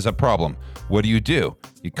 This is a problem. What do? You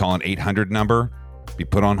call an 800 number, be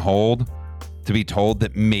put on hold, to be told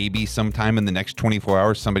that maybe sometime in the next 24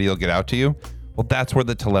 hours somebody will get out to you? Well, that's where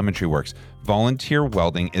the telemetry works. Volunteer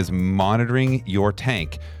Welding is monitoring your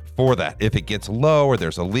tank for that. If it gets low or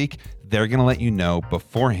there's a leak, they're going to let you know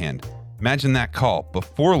beforehand. Imagine that call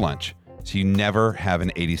before lunch, so you never have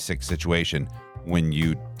an 86 situation when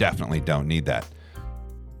you definitely don't need that.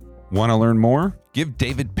 Want to learn more? Give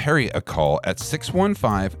David Perry a call at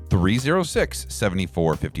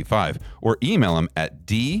 615-306-7455 or email him at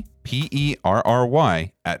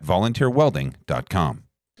dperry@volunteerwelding.com.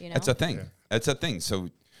 That's a thing. That's a thing. So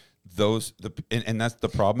and that's the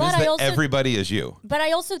problem, is that everybody is you. But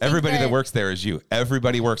I also think everybody that works there is you.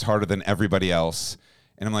 Everybody works harder than everybody else.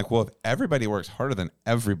 And I'm like, well, if everybody works harder than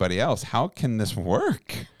everybody else, how can this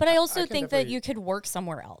work? But I also think that you could work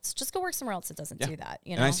somewhere else. Just go work somewhere else that doesn't do that.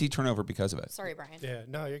 You know? And I see turnover because of it. Sorry, Brian. Yeah,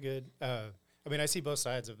 no, you're good. I see both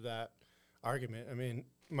sides of that argument.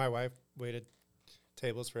 My wife waited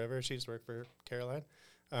tables forever. She used to work for Caroline.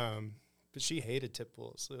 But she hated tip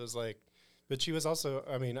pools. It was like, but she was also,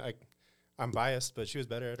 I'm biased, but she was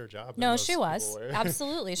better at her job. No, she was.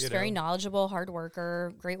 Absolutely. She's very knowledgeable, hard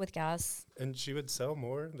worker, great with gas. And she would sell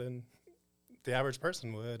more than the average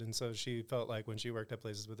person would. And so she felt like when she worked at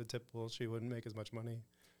places with a tip pool, she wouldn't make as much money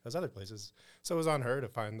as other places. So it was on her to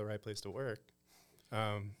find the right place to work.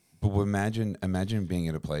 But imagine being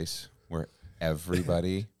at a place where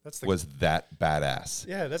everybody was that badass.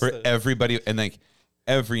 Yeah, that's everybody, and like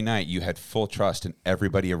every night you had full trust in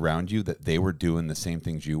everybody around you that they were doing the same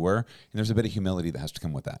things you were. And there's a bit of humility that has to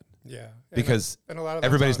come with that. Yeah. Because and a lot of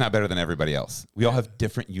everybody's not better than everybody else. We all have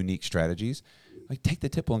different, unique strategies. Like, take the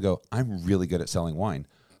tipple and go, I'm really good at selling wine.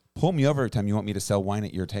 Pull me over every time you want me to sell wine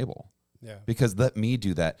at your table. Yeah. Because let me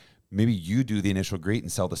do that. Maybe you do the initial greet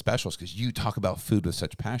and sell the specials because you talk about food with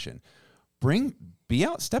such passion.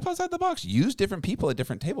 Step outside the box. Use different people at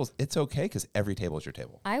different tables. It's okay because every table is your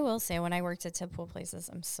table. I will say, when I worked at tip pool places,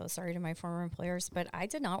 I'm so sorry to my former employers, but I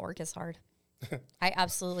did not work as hard. I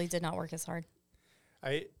absolutely did not work as hard.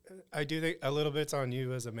 I do think a little bit's on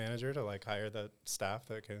you as a manager to like hire the staff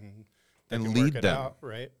that can And work lead it them. out,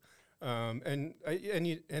 right? And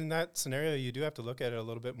you, in that scenario, you do have to look at it a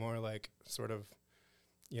little bit more like sort of,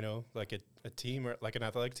 you know, like a team or like an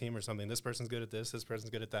athletic team or something. This person's good at this person's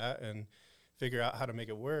good at that, and figure out how to make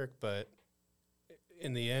it work. But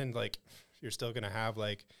in the end, like, you're still going to have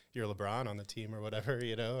like your LeBron on the team or whatever,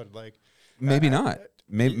 you know, and like Maybe not.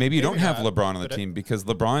 Maybe you don't have not, LeBron on the team because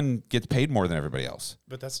LeBron gets paid more than everybody else.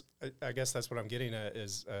 But I guess that's what I'm getting at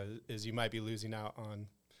is you might be losing out on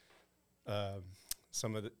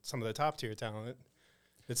some of the top tier talent.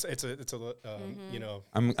 It's you know,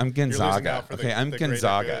 I'm you're losing Gonzaga. out for Okay, I'm the greater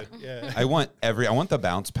Gonzaga. good. Yeah. I want the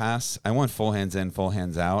bounce pass. I want full hands in, full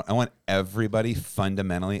hands out. I want everybody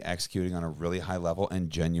fundamentally executing on a really high level and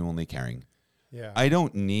genuinely caring. Yeah. I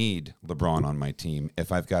don't need LeBron on my team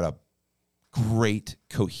if I've got a great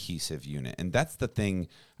cohesive unit. And that's the thing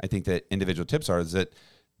I think that individual tips are, is that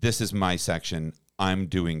this is my section. I'm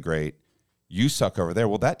doing great. You suck over there.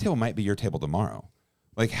 Well, that table might be your table tomorrow.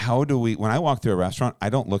 Like, how do we, when I walk through a restaurant, I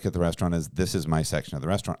don't look at the restaurant as this is my section of the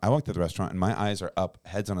restaurant. I walk through the restaurant and my eyes are up,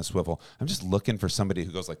 heads on a swivel. I'm just looking for somebody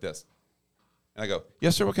who goes like this. And I go,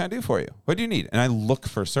 yes, sir, what can I do for you? What do you need? And I look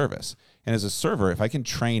for service. And as a server, if I can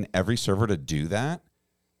train every server to do that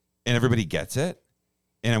and everybody gets it,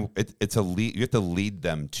 and it's a lead, you have to lead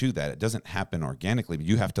them to that. It doesn't happen organically, but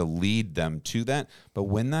you have to lead them to that. But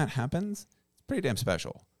when that happens, it's pretty damn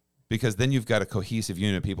special. Because then you've got a cohesive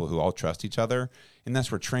unit of people who all trust each other. And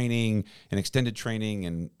that's where training and extended training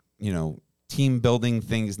and, you know, team building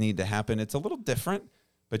things need to happen. It's a little different,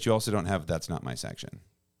 but you also don't have, that's not my section.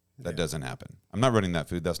 That doesn't happen. I'm not running that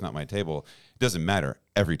food. That's not my table. It doesn't matter.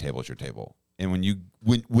 Every table is your table. And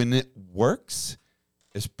when it works,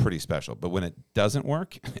 it's pretty special. But when it doesn't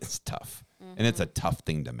work, it's tough. Mm-hmm. And it's a tough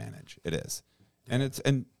thing to manage. It is. And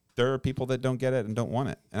and there are people that don't get it and don't want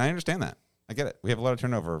it. And I understand that. I get it. We have a lot of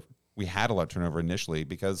turnover. We had a lot of turnover initially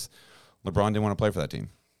because LeBron didn't want to play for that team.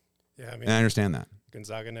 Yeah, I mean, and I understand that.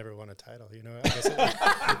 Gonzaga never won a title, you know. I guess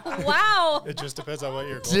Wow. it just depends on what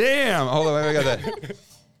you're going. Damn. Hold on. I got that.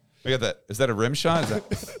 I got that. Is that a rim shot? Is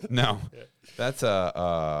that no? Yeah. That's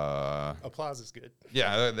a. Applause is good.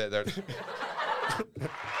 Yeah. You have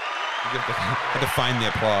to find the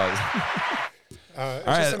applause. All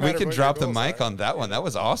right, we can drop the mic on that one. That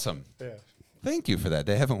was awesome. Yeah. Thank you for that.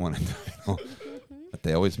 They haven't won a title. But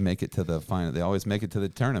they always make it to the final. They always make it to the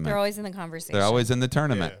tournament. They're always in the conversation. They're always in the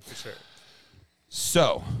tournament. Yeah, for sure.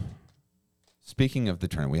 So, speaking of the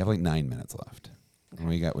tournament, we have like 9 minutes left. Okay.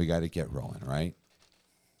 And we got to get rolling, right?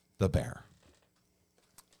 The bear.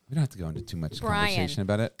 We don't have to go into too much conversation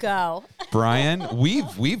about it. Go. Bryan,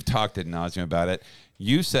 we've talked ad nauseum about it.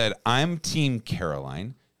 You said, I'm Team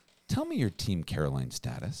Caroline. Tell me your Team Caroline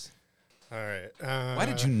status. All right. Why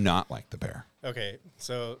did you not like the bear? Okay,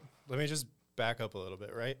 so let me just back up a little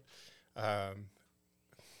bit, right?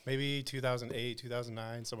 Maybe 2008,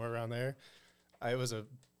 2009, somewhere around there. It was a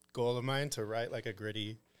goal of mine to write like a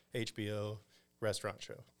gritty HBO restaurant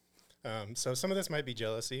show. So some of this might be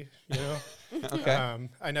jealousy, you know? Okay.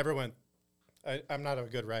 I never went, I'm not a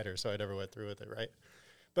good writer, so I never went through with it, right?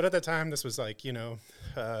 But at the time, this was like, you know,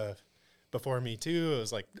 before Me Too, it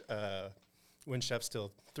was like when chefs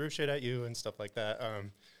still threw shit at you and stuff like that.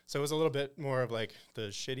 So it was a little bit more of like the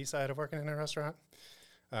shitty side of working in a restaurant.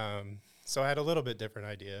 So I had a little bit different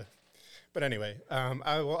idea. But anyway,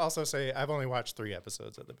 I will also say I've only watched 3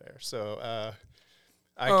 episodes of The Bear. So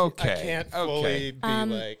I can't fully be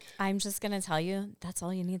like... I'm just going to tell you, that's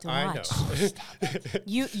all you need to I watch. know.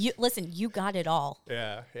 You listen, you got it all.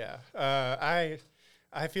 Yeah.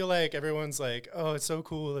 I feel like everyone's like, oh, it's so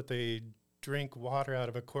cool that they drink water out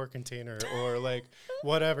of a quart container or like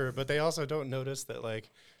whatever. But they also don't notice that like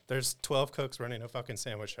there's 12 cooks running a fucking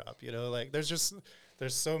sandwich shop, you know, like there's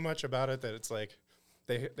so much about it that it's like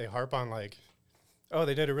they harp on like, oh,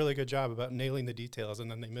 they did a really good job about nailing the details,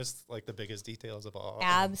 and then they missed like the biggest details of all.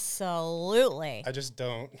 Absolutely. I just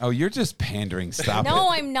don't. Oh, you're just pandering. Stop it. No,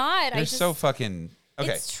 I'm not. You're so fucking...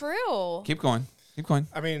 Okay. It's true. Keep going. Keep going.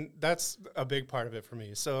 I mean, that's a big part of it for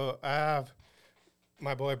me. So I have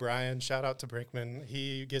my boy Brian, shout out to Brinkman.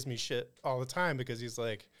 He gives me shit all the time because he's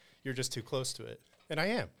like, "You're just too close to it," and I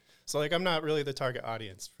am. So like, I'm not really the target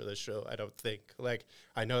audience for this show. I don't think. Like,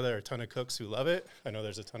 I know there are a ton of cooks who love it. I know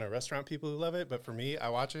there's a ton of restaurant people who love it. But for me, I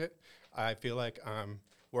watch it. I feel like I'm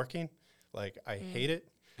working. Like, I hate it.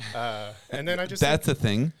 And then I just That's a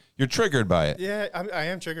thing. You're triggered by it. Yeah, I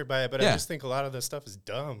am triggered by it, but I just think a lot of this stuff is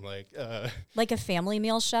dumb. Like a family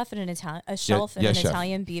meal chef in an shelf in an chef.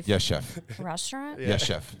 Italian beef Yes, chef. restaurant. Yeah. Yes,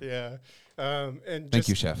 chef. Yeah. And Thank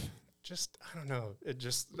you, chef. Just I don't know. It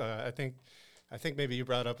just I think maybe you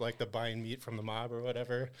brought up like the buying meat from the mob or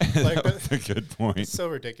whatever. Like, That's a good point. it's so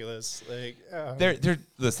ridiculous. Like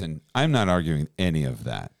Listen, I'm not arguing any of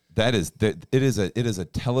that. It is a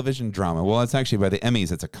television drama. Well, it's actually by the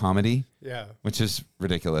Emmys. It's a comedy. Yeah. Which is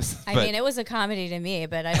ridiculous. I mean, it was a comedy to me,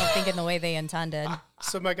 but I don't think in the way they intended.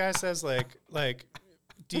 So my guy says like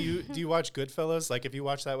do you watch Goodfellas? Like, if you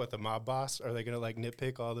watch that with the mob boss, are they gonna like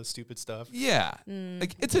nitpick all the stupid stuff? Yeah,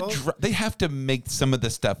 like it's they have to make some of the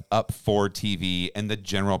stuff up for TV, and the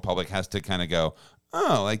general public has to kind of go,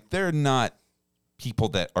 oh, like they're not people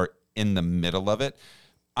that are in the middle of it.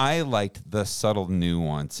 I liked the subtle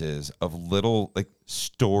nuances of little like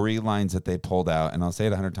storylines that they pulled out, and I'll say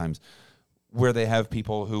it 100 times, where they have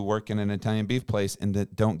people who work in an Italian beef place and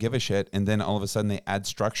that don't give a shit, and then all of a sudden they add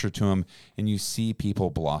structure to them, and you see people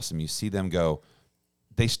blossom. You see them go,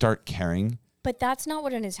 they start caring. But that's not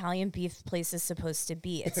what an Italian beef place is supposed to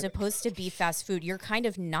be. It's supposed to be fast food. You're kind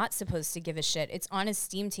of not supposed to give a shit. It's on a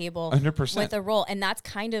steam table 100%. with a roll, and that's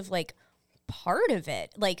kind of like part of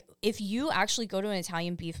it. Like, if you actually go to an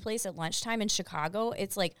Italian beef place at lunchtime in Chicago,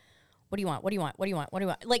 it's like, what do you want? What do you want? What do you want? What do you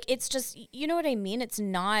want? Like, it's just, you know what I mean? It's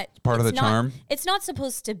not part of the charm. It's not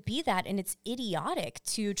supposed to be that, and it's idiotic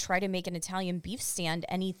to try to make an Italian beef stand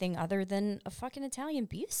anything other than a fucking Italian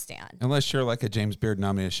beef stand. Unless you're like a James Beard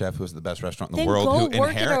nominated chef who was the best restaurant in the Then world, go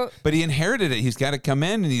work at but he inherited it. He's got to come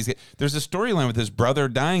in, and there's a storyline with his brother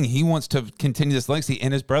dying. He wants to continue this legacy,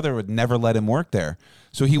 and his brother would never let him work there.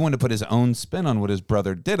 So he wanted to put his own spin on what his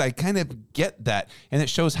brother did. I kind of get that. And it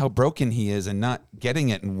shows how broken he is and not getting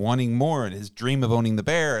it and wanting more, and his dream of owning the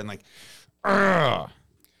bear, and like, yeah.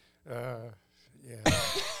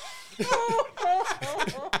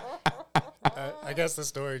 I guess the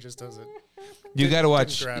story just doesn't. You got to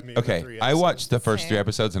watch. Grab me Okay, I watched the first 3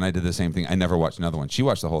 episodes, and I did the same thing. I never watched another one. She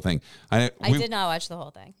watched the whole thing. I did not watch the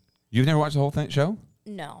whole thing. You've never watched the whole show?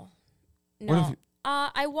 No. What have you-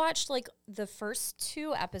 I watched like the first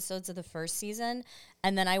 2 episodes of the first season,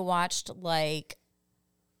 and then I watched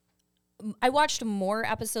more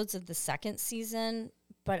episodes of the second season,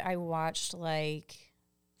 but I watched like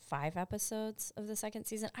 5 episodes of the second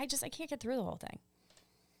season. I can't get through the whole thing.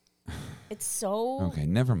 It's so Okay,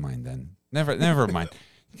 never mind then. Never mind.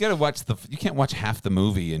 You got to watch you can't watch half the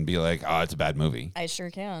movie and be like, "Oh, it's a bad movie." I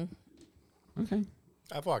sure can. Okay.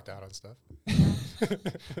 I've walked out on stuff.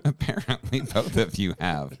 Apparently, both of you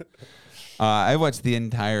have. I watched the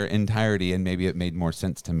entirety, and maybe it made more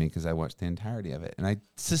sense to me because I watched the entirety of it, and I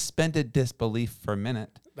suspended disbelief for a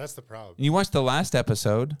minute. That's the problem. You watched the last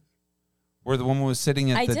episode, where the woman was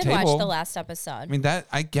sitting at the table. I did watch the last episode. I mean, that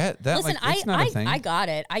I get that. Listen, like, it's not a thing. I got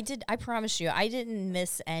it. I promise you, I didn't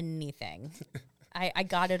miss anything. I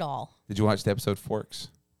got it all. Did you watch the episode Forks?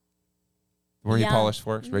 Where he polished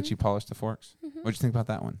forks? Mm-hmm. Richie polished the forks? Mm-hmm. What'd you think about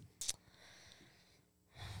that one?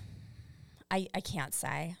 I can't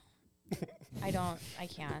say. I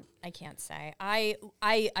can't say. I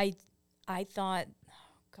thought, oh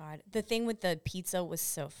God, the thing with the pizza was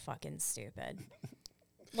so fucking stupid.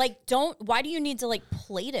 Like, why do you need to like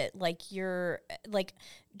plate it like you're like,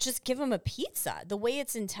 just give them a pizza the way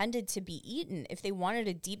it's intended to be eaten. If they wanted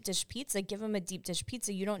a deep dish pizza, give them a deep dish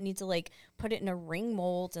pizza. You don't need to like put it in a ring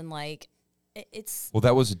mold and like it's. Well,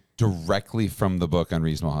 that was directly from the book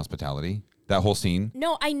Unreasonable Hospitality. That whole scene.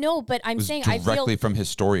 No, I know, but I'm saying directly from his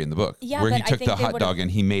story in the book, where he took the hot dog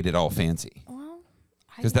and he made it all fancy. Well,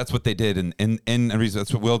 because that's what they did, and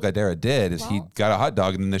that's what Will Guidara did. Is he got a hot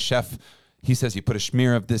dog, and then the chef, he says he put a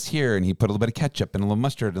smear of this here, and he put a little bit of ketchup and a little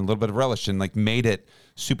mustard and a little bit of relish, and like made it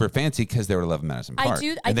super fancy because they were 11 Madison Park.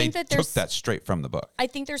 I think they took that straight from the book. I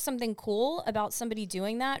think there's something cool about somebody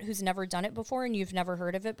doing that who's never done it before and you've never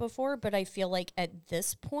heard of it before. But I feel like at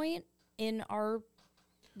this point in our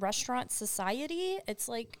restaurant society, it's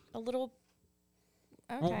like a little.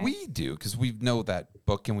 Okay. Well, we do because we know that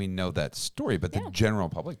book and we know that story, but the general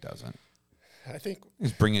public doesn't. I think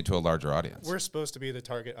just bring it to a larger audience. We're supposed to be the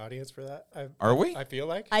target audience for that. Are we? I feel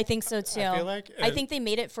like. I think so too. I feel like. I think they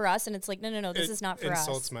made it for us, and it's like, no, this is not for us. It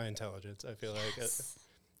insults my intelligence. I feel like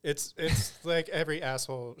it's like every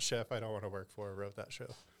asshole chef I don't want to work for wrote that show.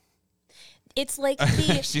 It's like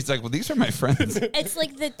the She's like, well, these are my friends. it's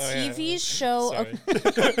like the TV show. Sorry.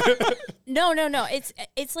 No.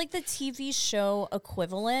 It's like the TV show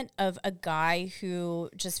equivalent of a guy who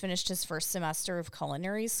just finished his first semester of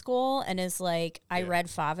culinary school and is like, I read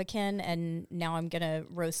Favakin and now I'm gonna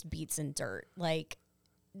roast beets in dirt. Like,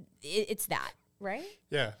 it's that, right?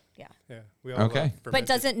 Yeah. Yeah. Yeah. We all Okay. love But fermented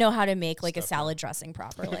doesn't know how to make like a stuff, salad dressing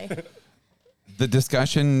properly. The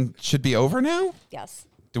discussion should be over now. Yes.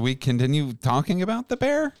 Do we continue talking about the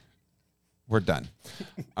bear? We're done.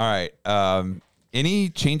 All right. Any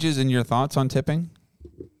changes in your thoughts on tipping,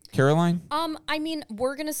 Caroline? I mean,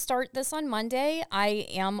 we're gonna start this on Monday. I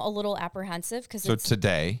am a little apprehensive because So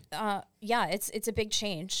today, it's a big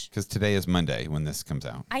change. because today is Monday when this comes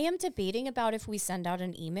out. I am debating about if we send out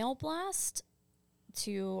an email blast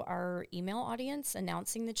to our email audience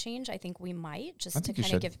announcing the change. I think we might, just to think you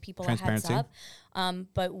kind of should. give people a heads Transparency. up.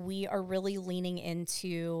 But we are really leaning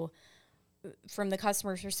into, from the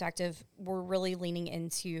customer's perspective, we're really leaning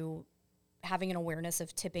into having an awareness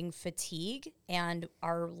of tipping fatigue. And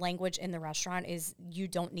our language in the restaurant is you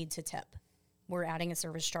don't need to tip. We're adding a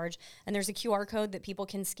service charge. And there's a QR code that people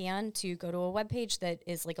can scan to go to a webpage that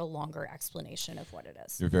is like a longer explanation of what it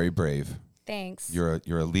is. You're very brave. Thanks. You're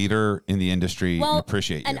a leader in the industry. Well, and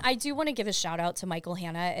appreciate you. And I do want to give a shout out to Michael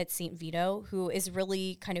Hanna at St. Vito, who is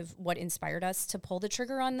really kind of what inspired us to pull the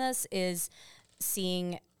trigger on this, is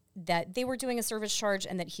seeing that they were doing a service charge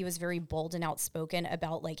and that he was very bold and outspoken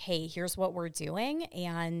about like, hey, here's what we're doing.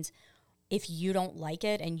 And if you don't like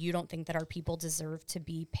it and you don't think that our people deserve to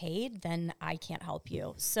be paid, then I can't help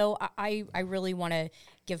you. So I really want to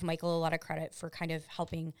give Michael a lot of credit for kind of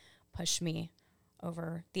helping push me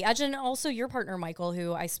over the edge. And also your partner, Michael,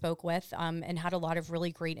 who I spoke with and had a lot of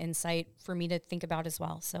really great insight for me to think about as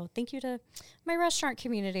well. So thank you to my restaurant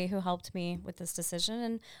community who helped me with this decision.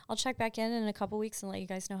 And I'll check back in a couple weeks and let you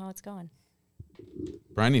guys know how it's going.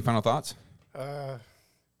 Brian, any final thoughts? No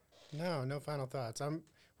final thoughts.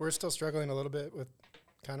 We're still struggling a little bit with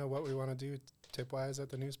kind of what we want to do tip-wise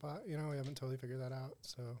at the new spot. You know, we haven't totally figured that out.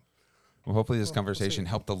 So Well, hopefully this We'll conversation see.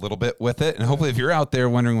 helped a little bit with it. And hopefully if you're out there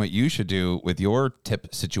wondering what you should do with your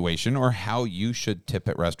tip situation or how you should tip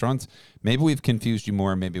at restaurants, maybe we've confused you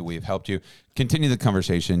more, maybe we've helped you. Continue the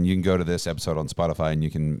conversation. You can go to this episode on Spotify and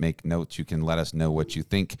you can make notes. You can let us know what you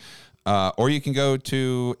think. Or you can go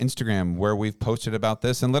to Instagram where we've posted about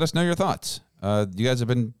this and let us know your thoughts. You guys have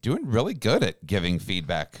been doing really good at giving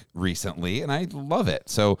feedback recently, and I love it.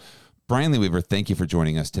 So Bryan Lee Weaver, thank you for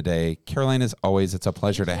joining us today. Caroline, as always, it's a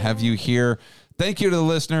pleasure to have you here. Thank you to the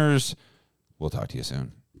listeners. We'll talk to you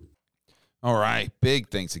soon. All right. Big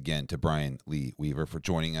thanks again to Bryan Lee Weaver for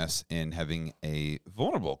joining us and having a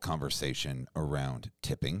vulnerable conversation around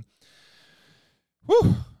tipping.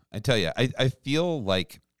 Whew. I tell you, I feel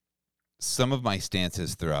like some of my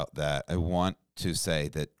stances throughout that, I want to say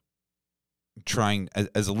that trying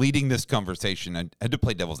as leading this conversation, I had to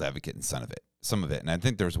play devil's advocate in some of it. And I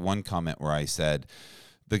think there's one comment where I said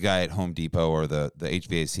the guy at Home Depot or the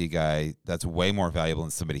HVAC guy, that's way more valuable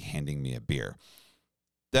than somebody handing me a beer.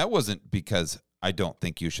 That wasn't because I don't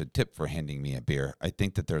think you should tip for handing me a beer. I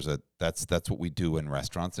think that that's what we do in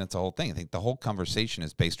restaurants, and it's a whole thing. I think the whole conversation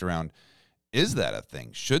is based around, is that a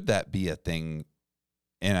thing? Should that be a thing?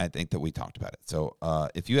 And I think that we talked about it. So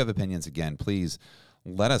if you have opinions, again, please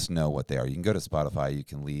let us know what they are. You can go to Spotify. You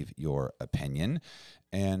can leave your opinion.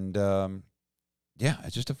 And, yeah,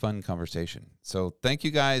 it's just a fun conversation. So thank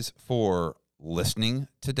you guys for listening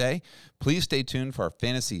today. Please stay tuned for our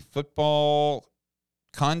fantasy football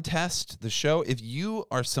contest, the show. If you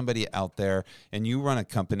are somebody out there and you run a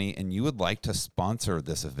company and you would like to sponsor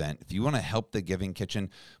this event, if you want to help the Giving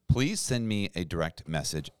Kitchen, please send me a direct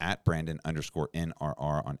message at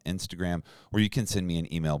Brandon_NRR on Instagram, or you can send me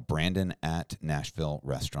an email,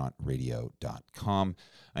 Brandon@NashvilleRestaurantRadio.com.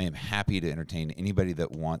 I am happy to entertain anybody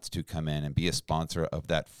that wants to come in and be a sponsor of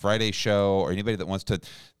that Friday show, or anybody that wants to.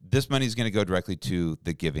 This money is going to go directly to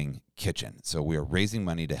the Giving Kitchen. So we are raising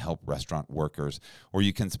money to help restaurant workers, or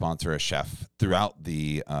you can sponsor a chef throughout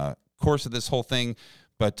the course of this whole thing.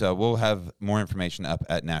 But we'll have more information up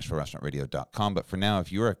at NashvilleRestaurantRadio.com. But for now,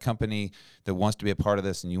 if you're a company that wants to be a part of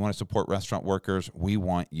this and you want to support restaurant workers, we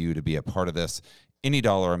want you to be a part of this. Any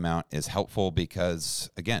dollar amount is helpful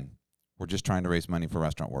because, again, we're just trying to raise money for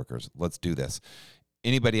restaurant workers. Let's do this.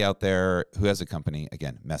 Anybody out there who has a company,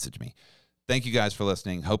 again, message me. Thank you guys for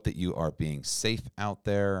listening. Hope that you are being safe out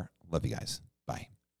there. Love you guys. Bye.